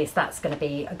that's the case, that's going to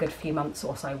be a good few months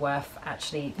or so worth,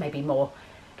 actually maybe more,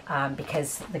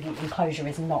 because the enclosure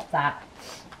is not that,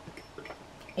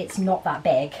 it's not that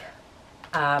big.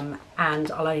 And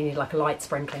I'll only need like a light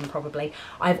sprinkling probably.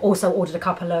 I've also ordered a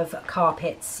couple of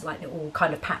carpets, like little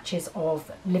kind of patches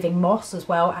of living moss as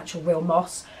well, actual real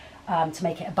moss, to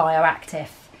make it a bioactive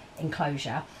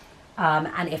enclosure.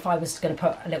 And if I was going to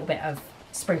put a little bit of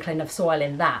sprinkling of soil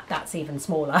in that, that's even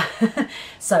smaller.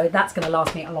 So that's going to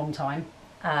last me a long time.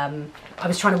 I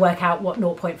was trying to work out what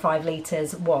 0.5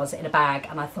 litres was in a bag,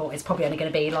 and I thought it's probably only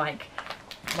going to be like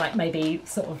maybe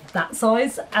sort of that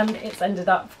size, and it's ended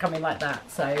up coming like that.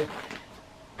 So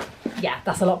yeah,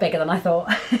 that's a lot bigger than I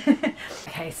thought.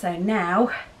 Okay, so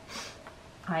now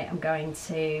I am going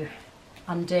to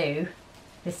undo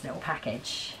this little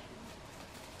package,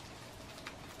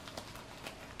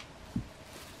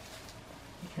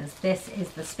 because this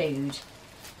is the spood.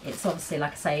 It's obviously,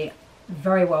 like I say,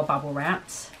 very well bubble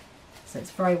wrapped, so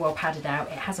it's very well padded out.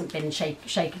 It hasn't been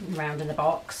shaken around in the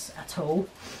box at all.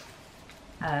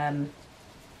 And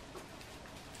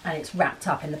it's wrapped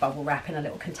up in the bubble wrap in a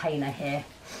little container here.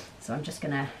 So I'm just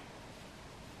going to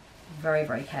very,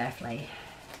 very carefully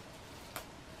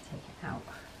take it out.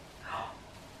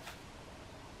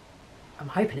 I'm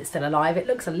hoping it's still alive. It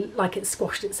looks like it's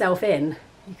squashed itself in.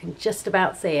 You can just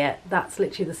about see it. That's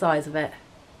literally the size of it.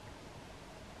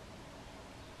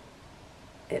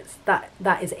 It's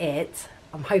that is it.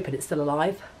 I'm hoping it's still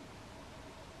alive.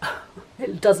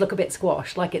 It does look a bit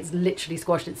squashed, like it's literally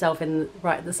squashed itself in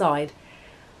right at the side.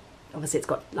 Obviously it's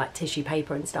got like tissue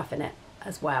paper and stuff in it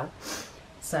as well,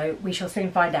 so we shall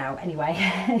soon find out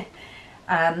anyway.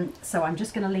 So I'm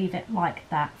just going to leave it like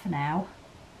that for now,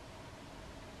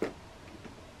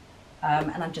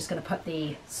 and I'm just going to put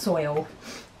the soil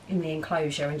in the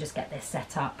enclosure and just get this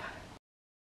set up.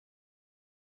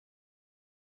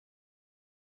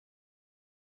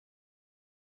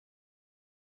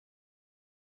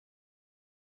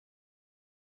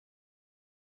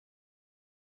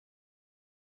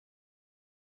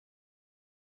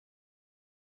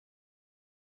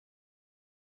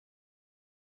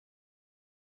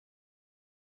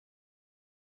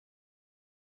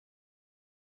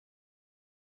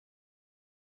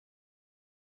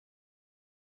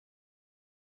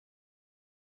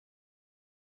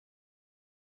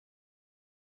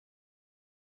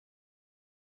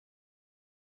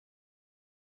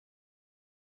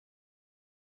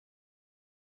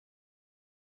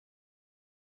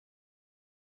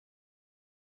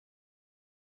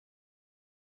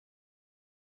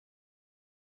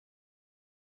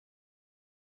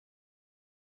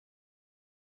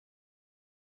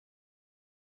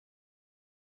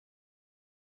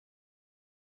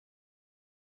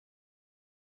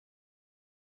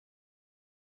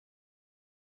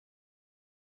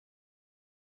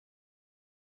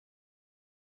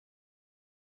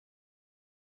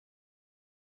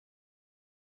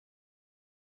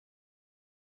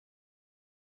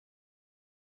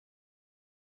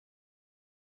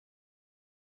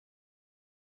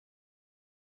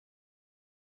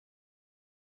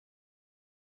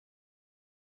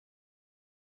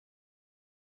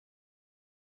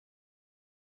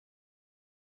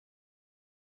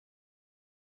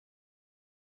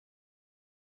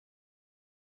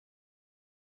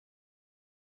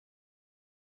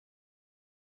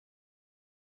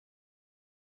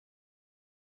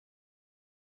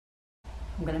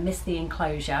 I'm going to miss the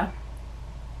enclosure.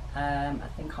 I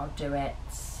think I'll do it,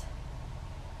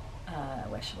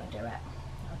 where shall I do it?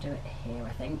 I'll do it here,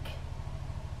 I think.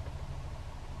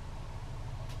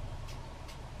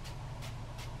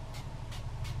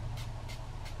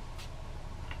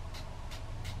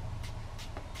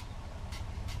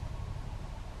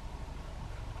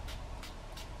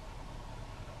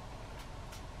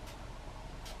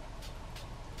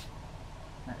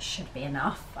 That should be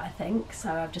enough, I think.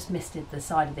 So I've just misted the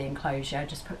side of the enclosure,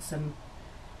 just put a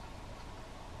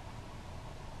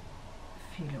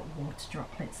few little water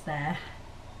droplets there.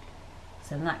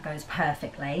 So that goes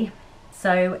perfectly.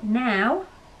 So now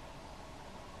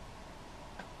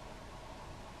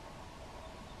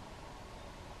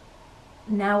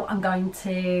I'm going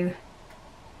to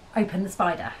open the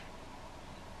spider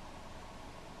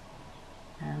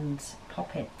and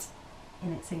pop it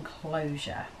in its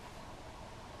enclosure.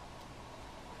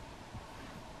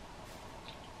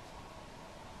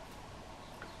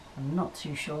 I'm not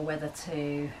too sure whether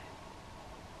to,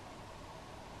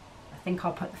 I think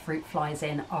I'll put the fruit flies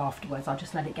in afterwards. I'll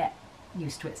just let it get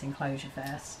used to its enclosure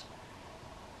first.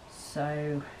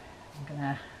 So I'm going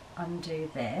to undo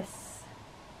this.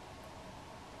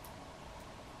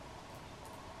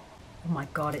 Oh my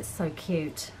god, it's so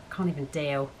cute. I can't even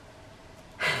deal.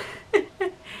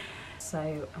 So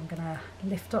I'm going to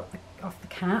lift up off the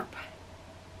cap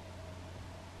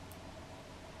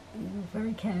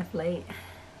very carefully.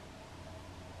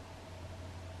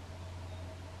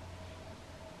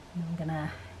 And I'm going to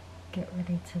get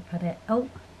ready to put it, oh!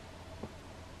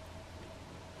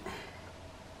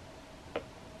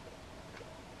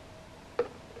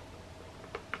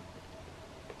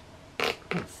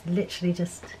 It's literally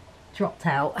just dropped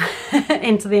out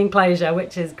into the enclosure,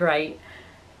 which is great.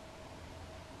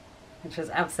 Which was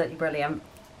absolutely brilliant.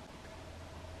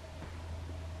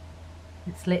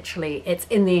 It's literally, it's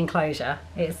in the enclosure.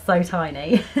 It's so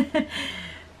tiny that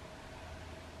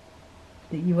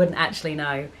you wouldn't actually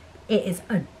know. It is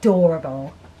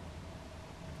adorable.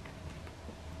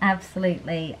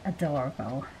 Absolutely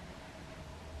adorable.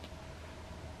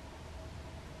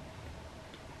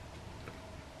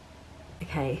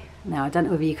 Okay, now I don't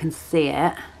know whether you can see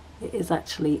it. It is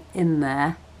actually in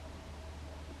there.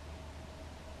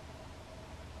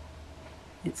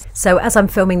 So as I'm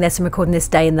filming this and recording this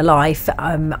day in the life,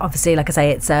 obviously, like I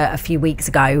say, it's a few weeks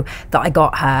ago that I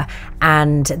got her,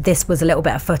 and this was a little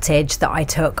bit of footage that I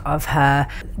took of her.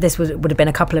 This would have been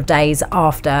a couple of days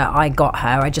after I got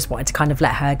her. I just wanted to kind of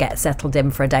let her get settled in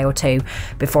for a day or two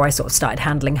before I sort of started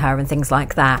handling her and things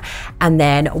like that. And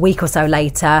then a week or so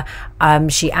later,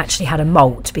 she actually had a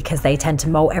molt, because they tend to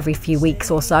molt every few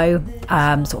weeks or so,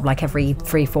 sort of like every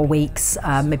 3-4 weeks,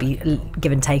 maybe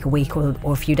give and take a week or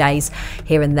a few days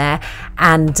here and there,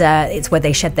 and it's where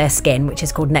they shed their skin, which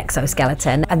is called an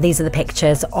exoskeleton. And these are the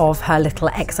pictures of her little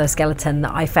exoskeleton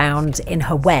that I found in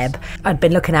her web. I'd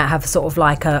been looking at her for sort of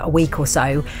like a week or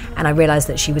so, and I realised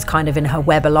that she was kind of in her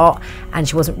web a lot, and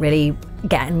she wasn't really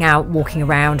getting out, walking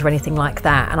around or anything like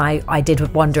that. And I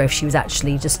did wonder if she was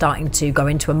actually just starting to go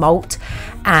into a molt.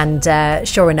 And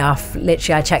sure enough,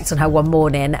 literally I checked on her one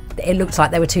morning, it looked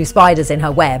like there were 2 spiders in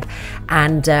her web,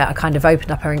 and I kind of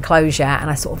opened up her enclosure and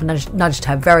I sort of nudged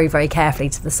her very, very carefully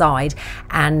to the side,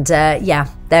 and yeah,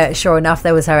 there, sure enough,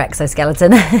 there was her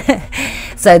exoskeleton.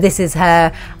 So this is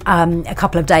her a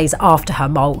couple of days after her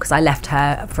molt, because I left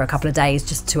her for a couple of days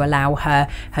just to allow her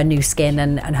new skin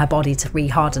and her body to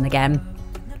re-harden again.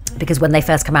 Because when they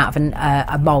first come out of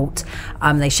a molt,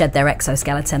 they shed their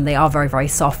exoskeleton. They are very, very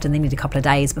soft, and they need a couple of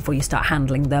days before you start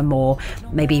handling them or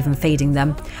maybe even feeding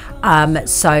them.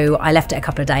 So I left it a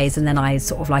couple of days, and then I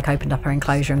sort of like opened up her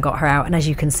enclosure and got her out. And as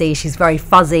you can see, she's very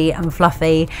fuzzy and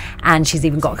fluffy, and she's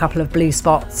even got a couple of blue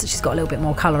spots. She's got a little bit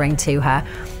more colouring to her.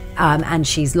 And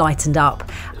she's lightened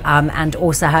up, and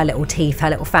also her little teeth, her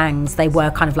little fangs, they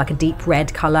were kind of like a deep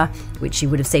red colour, which you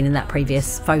would have seen in that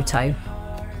previous photo.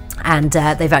 And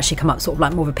they've actually come up sort of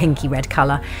like more of a pinky red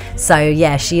colour. So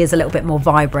yeah, she is a little bit more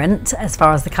vibrant as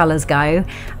far as the colours go.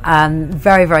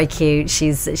 Very, very cute.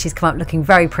 She's come up looking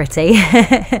very pretty.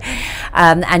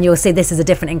 And you'll see this is a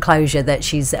different enclosure that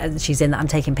she's in, that I'm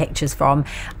taking pictures from.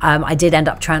 I did end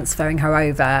up transferring her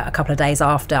over a couple of days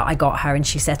after I got her and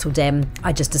she settled in.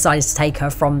 I just decided to take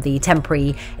her from the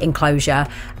temporary enclosure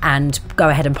and go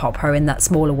ahead and pop her in that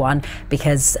smaller one,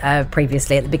 because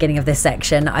previously at the beginning of this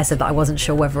section I said that I wasn't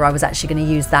sure whether I was actually going to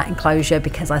use that enclosure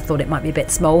because I thought it might be a bit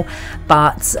small,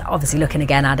 but obviously looking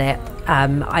again at it,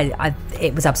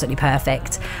 it was absolutely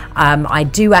perfect. I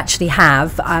do actually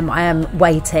have, I am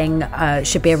waiting,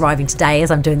 should be arriving today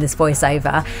as I'm doing this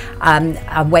voiceover.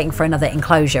 I'm waiting for another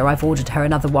enclosure. I've ordered her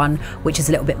another one which is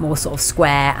a little bit more sort of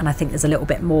square, and I think there's a little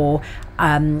bit more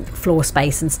floor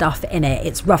space and stuff in it.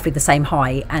 It's roughly the same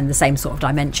height and the same sort of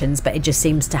dimensions, but it just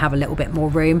seems to have a little bit more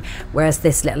room, whereas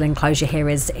this little enclosure here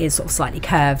is sort of slightly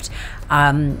curved,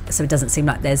 so it doesn't seem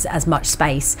like there's as much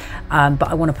space. But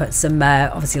I want to put some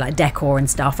obviously like decor and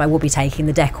stuff. I will be taking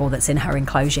the decor that's in her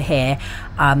enclosure here,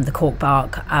 the cork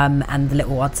bark and the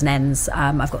little odds and ends.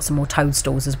 I've got some more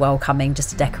toadstools as well coming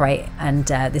just to decorate, and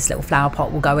this little flower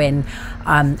pot will go in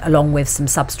along with some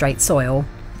substrate soil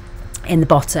in the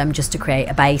bottom just to create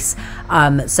a base.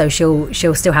 So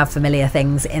she'll still have familiar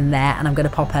things in there, and I'm going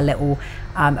to pop her little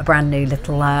a brand new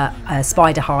little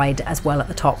spider hide as well at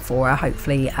the top for her.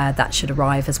 Hopefully that should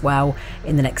arrive as well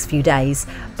in the next few days.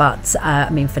 But I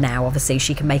mean, for now, obviously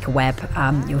she can make a web.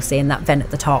 You'll see in that vent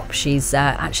at the top, she's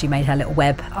actually made her little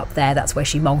web up there. That's where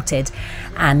she molted.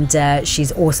 And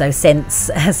she's also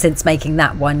since making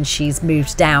that one, she's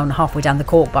moved down halfway down the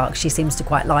cork bark. She seems to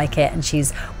quite like it, and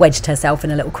she's wedged herself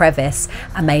in a little crevice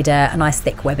and made a nice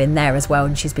thick web in there as well,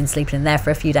 and she's been sleeping in there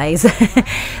for a few days.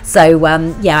 So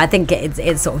yeah, I think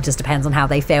it sort of just depends on how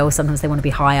they feel. Sometimes they want to be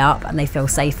high up and they feel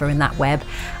safer in that web,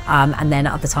 and then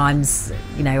other times,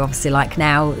 you know, obviously like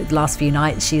now, the last few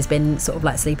nights she's been sort of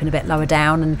like sleeping a bit lower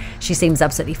down, and she seems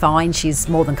absolutely fine. She's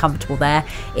more than comfortable there.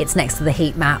 It's next to the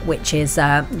heat mat, which is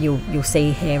you'll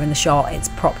see here in the shot, it's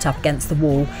propped up against the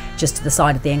wall just to the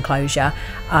side of the enclosure,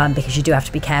 because you do have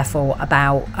to be careful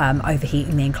about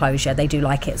overheating the enclosure. They do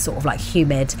like it sort of like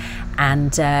humid,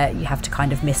 and you have to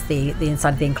kind of mist the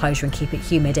inside of the enclosure and keep it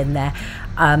humid in there,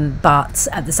 but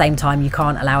at the same time you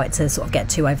can't allow it to sort of get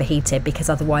too overheated, because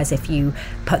otherwise if you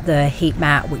put the heat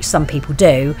mat, which some people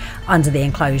do, under the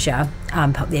enclosure,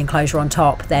 put the enclosure on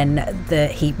top, then the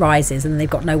heat rises and they've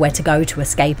got nowhere to go to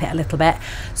escape it a little bit.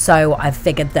 So I've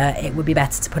figured that it would be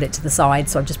better to put it to the side,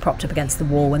 so I've just propped up against the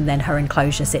wall, and then her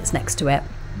enclosure sits next to it.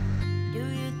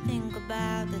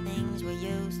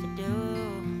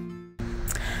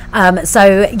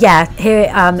 So yeah,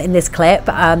 here in this clip,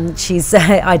 she's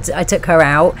I took her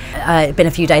out. It'd been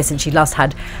a few days since she last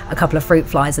had a couple of fruit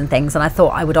flies and things, and I thought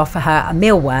I would offer her a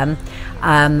mealworm.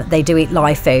 They do eat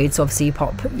live food, so obviously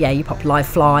you pop live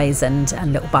flies and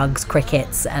little bugs,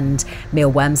 crickets and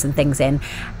mealworms and things in.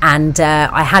 And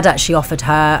I had actually offered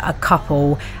her a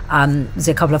couple, there's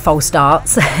a couple of false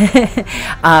starts.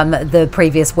 The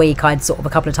previous week I'd sort of a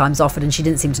couple of times offered, and she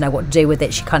didn't seem to know what to do with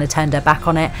it. She kind of turned her back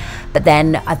on it. But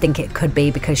then I think it could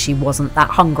be because she wasn't that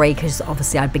hungry, because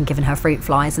obviously I'd been giving her fruit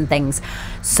flies and things.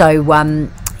 So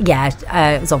yeah,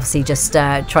 it was obviously just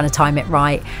trying to time it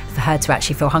right for her to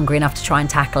actually feel hungry enough to try and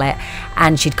tackle it.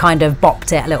 And she'd kind of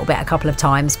bopped it a little bit a couple of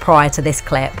times prior to this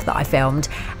clip that I filmed,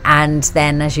 and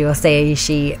then as you'll see,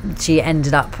 she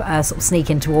ended up sort of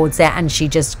sneaking towards it, and she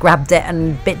just grabbed it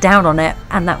and bit down on it,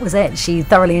 and that was it. She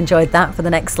thoroughly enjoyed that. For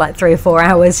the next like 3 or 4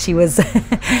 hours she was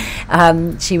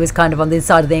she was kind of on the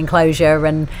inside of the enclosure,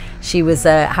 and she was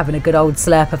having a good old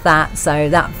slurp of that, so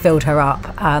that filled her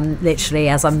up. Literally,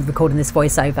 as I'm recording this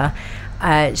voiceover,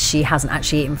 she hasn't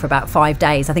actually eaten for about 5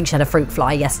 days. I think she had a fruit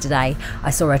fly yesterday. I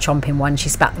saw her chomping one. She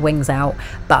spat the wings out,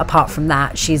 but apart from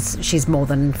that, she's more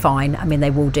than fine. I mean,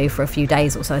 they will do for a few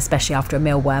days or so, especially after a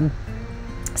mealworm.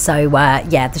 So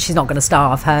yeah, she's not going to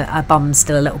starve. Her bum's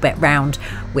still a little bit round,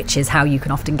 which is how you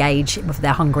can often gauge if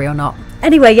they're hungry or not.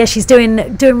 Anyway, yeah, she's doing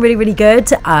really good.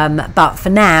 But for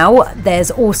now,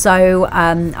 there's also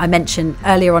I mentioned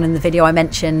earlier on in the video, I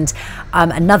mentioned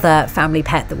another family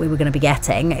pet that we were going to be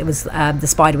getting. It was the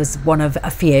spider was one of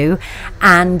a few,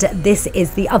 and this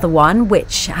is the other one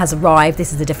which has arrived.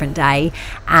 This is a different day,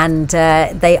 and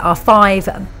they are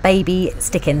 5 baby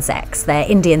stick insects. They're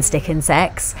Indian stick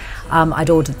insects. I'd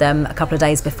ordered them a couple of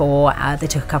days before. They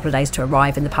took a couple of days to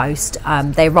arrive in the post.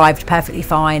 They arrived perfectly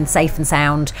fine, safe and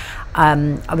sound.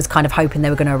 I was kind of hoping they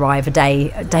were going to arrive a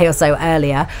day or so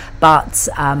earlier, but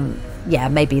yeah,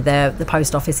 maybe the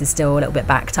post office is still a little bit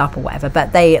backed up or whatever,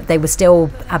 but they were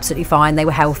still absolutely fine. They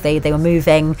were healthy, they were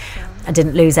moving. I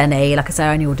didn't lose any. Like I say,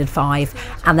 I only ordered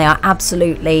 5, and they are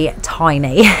absolutely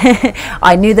tiny.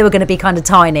 I knew they were going to be kind of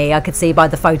tiny. I could see by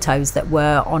the photos that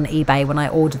were on eBay when I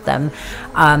ordered them,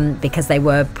 because they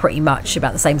were pretty much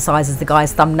about the same size as the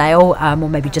guy's thumbnail, or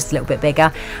maybe just a little bit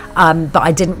bigger, but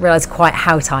I didn't realise quite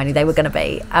how tiny they were going to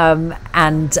be.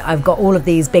 And I've got all of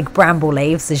these big bramble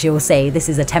leaves, as you'll see. This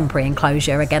is a temporary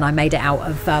enclosure. Again, I made it out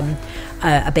of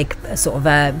a big sort of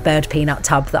a bird peanut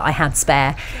tub that I had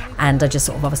spare, and I just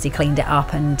sort of obviously cleaned it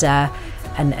up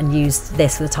and used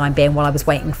this for the time being while I was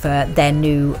waiting for their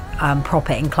new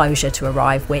proper enclosure to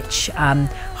arrive, which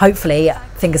hopefully,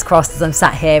 fingers crossed, as I'm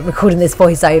sat here recording this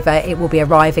voiceover, it will be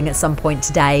arriving at some point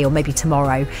today or maybe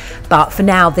tomorrow. But for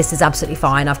now, this is absolutely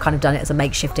fine. I've kind of done it as a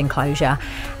makeshift enclosure,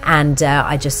 and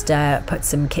I just put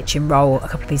some kitchen roll, a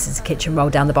couple of pieces of kitchen roll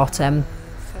down the bottom,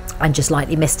 and just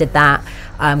lightly misted that,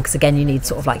 because again, you need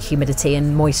sort of like humidity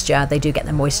and moisture. They do get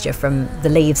the moisture from the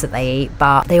leaves that they eat,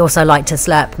 but they also like to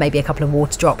slurp maybe a couple of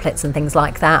water droplets and things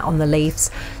like that on the leaves.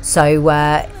 So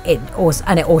it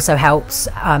also helps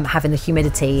having the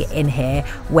humidity in here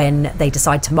when they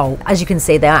decide to molt. As you can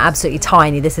see, they are absolutely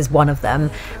tiny. This is one of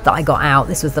them that I got out.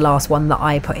 This was the last one that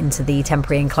I put into the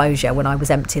temporary enclosure when I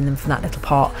was emptying them from that little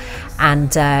pot.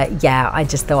 And yeah, I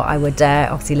just thought I would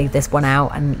obviously leave this one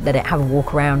out and let it have a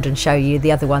walk around and show you.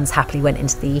 The other ones happily went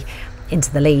into the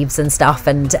into the leaves and stuff,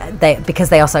 and because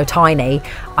they are so tiny,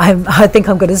 I think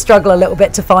I'm going to struggle a little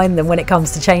bit to find them when it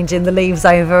comes to changing the leaves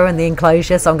over and the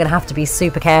enclosure, so I'm going to have to be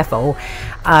super careful.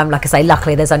 Like I say,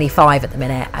 luckily there's only 5 at the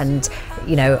minute, and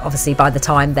you know, obviously by the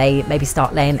time they maybe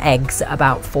start laying eggs,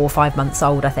 about 4 or 5 months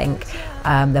old, I think,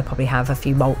 they'll probably have a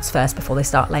few molts first before they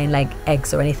start laying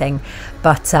eggs or anything.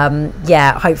 But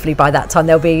yeah, hopefully by that time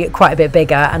they'll be quite a bit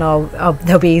bigger, and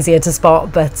they'll be easier to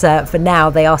spot. But for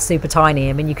now they are super tiny.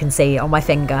 I mean, you can see on my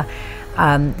finger,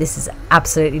 this is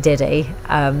absolutely Diddy,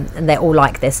 and they're all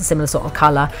like this, a similar sort of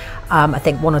colour. I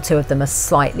think 1 or 2 of them are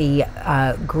slightly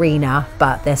greener,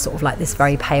 but they're sort of like this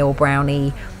very pale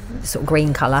browny sort of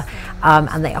green colour,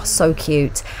 and they are so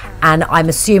cute. And I'm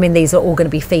assuming these are all going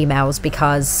to be females,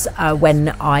 because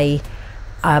when I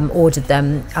ordered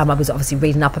them, I was obviously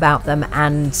reading up about them,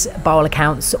 and by all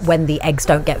accounts, when the eggs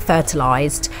don't get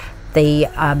fertilised, the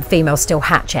females still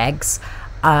hatch eggs.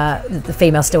 The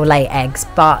females still lay eggs,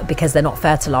 but because they're not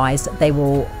fertilised,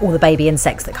 all the baby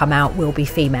insects that come out will be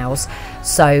females.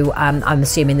 So I'm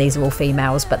assuming these are all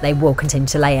females, but they will continue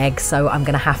to lay eggs, so I'm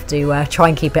going to have to try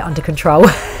and keep it under control, or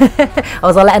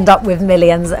I'll end up with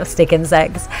millions of stick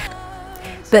insects.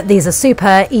 But these are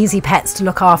super easy pets to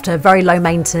look after, very low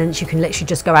maintenance. You can literally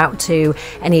just go out to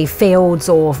any fields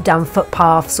or down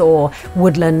footpaths or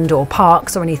woodland or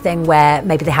parks or anything where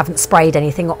maybe they haven't sprayed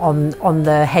anything on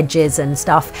the hedges and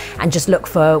stuff, and just look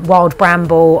for wild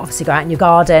bramble. Obviously go out in your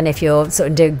garden if you're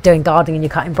sort of doing gardening and you're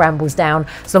cutting brambles down,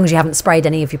 as long as you haven't sprayed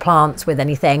any of your plants with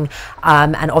anything,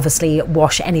 and obviously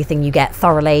wash anything you get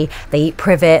thoroughly. They eat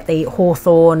privet, they eat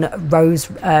hawthorn,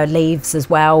 rose leaves as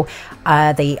well,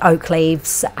 they eat oak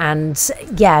leaves. And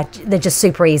yeah, they're just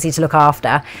super easy to look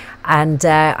after, and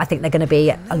I think they're going to be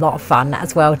a lot of fun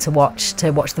as well to watch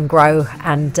them grow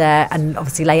and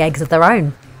obviously lay eggs of their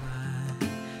own.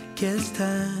 Guess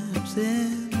time's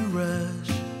in a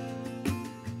rush.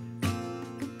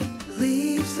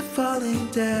 Leaves are falling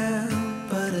down,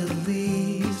 but at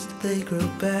least they grow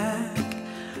back,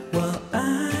 while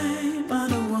I'm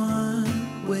on a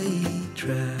one-way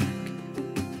track.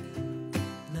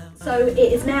 So it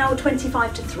is now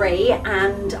 25 to 3,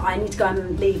 and I need to go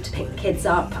and leave to pick the kids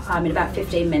up in about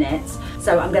 15 minutes.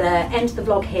 So I'm going to end the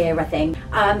vlog here, I think.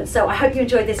 So I hope you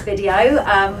enjoyed this video.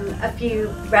 A few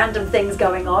random things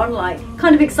going on, like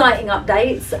kind of exciting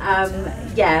updates.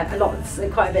 Yeah,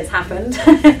 quite a bit's happened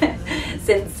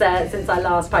since I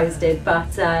last posted.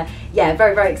 But yeah,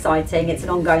 very, very exciting. It's an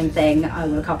ongoing thing,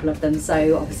 a couple of them.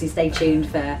 So obviously stay tuned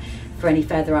for any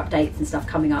further updates and stuff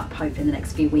coming up, hope in the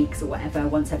next few weeks or whatever,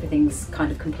 once everything's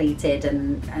kind of completed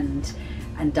and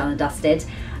done and dusted.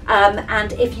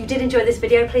 And if you did enjoy this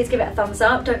video, please give it a thumbs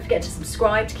up. Don't forget to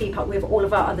subscribe to keep up with all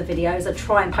of our other videos. I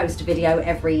try and post a video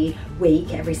every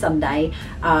week, every Sunday,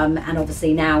 and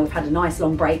obviously now we've had a nice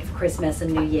long break for Christmas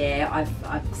and New Year. I've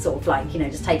sort of like, you know,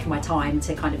 just taken my time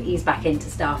to kind of ease back into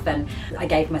stuff, and I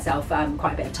gave myself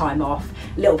quite a bit of time off,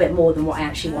 a little bit more than what I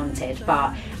actually wanted,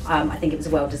 but I think it was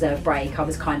a well-deserved break. I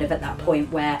was kind of at that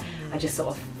point where I just sort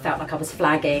of felt like I was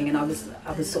flagging, and I was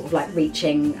sort of like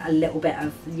reaching a little bit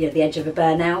of, you know, the edge of a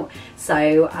burnout.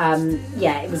 So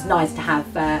yeah, it was nice to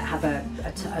have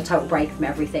a total break from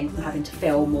everything, from having to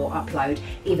film or upload,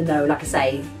 even though, like I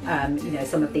say, you know,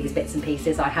 some of these bits and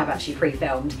pieces I have actually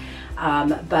pre-filmed,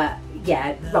 but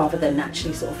yeah, rather than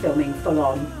actually sort of filming full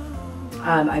on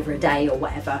over a day or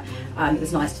whatever, it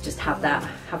was nice to just have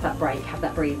that break, have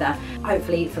that breather.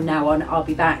 Hopefully from now on I'll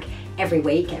be back every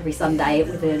week, every Sunday,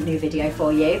 with a new video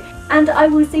for you, and I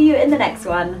will see you in the next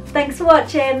one. Thanks for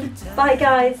watching. Bye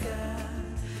guys.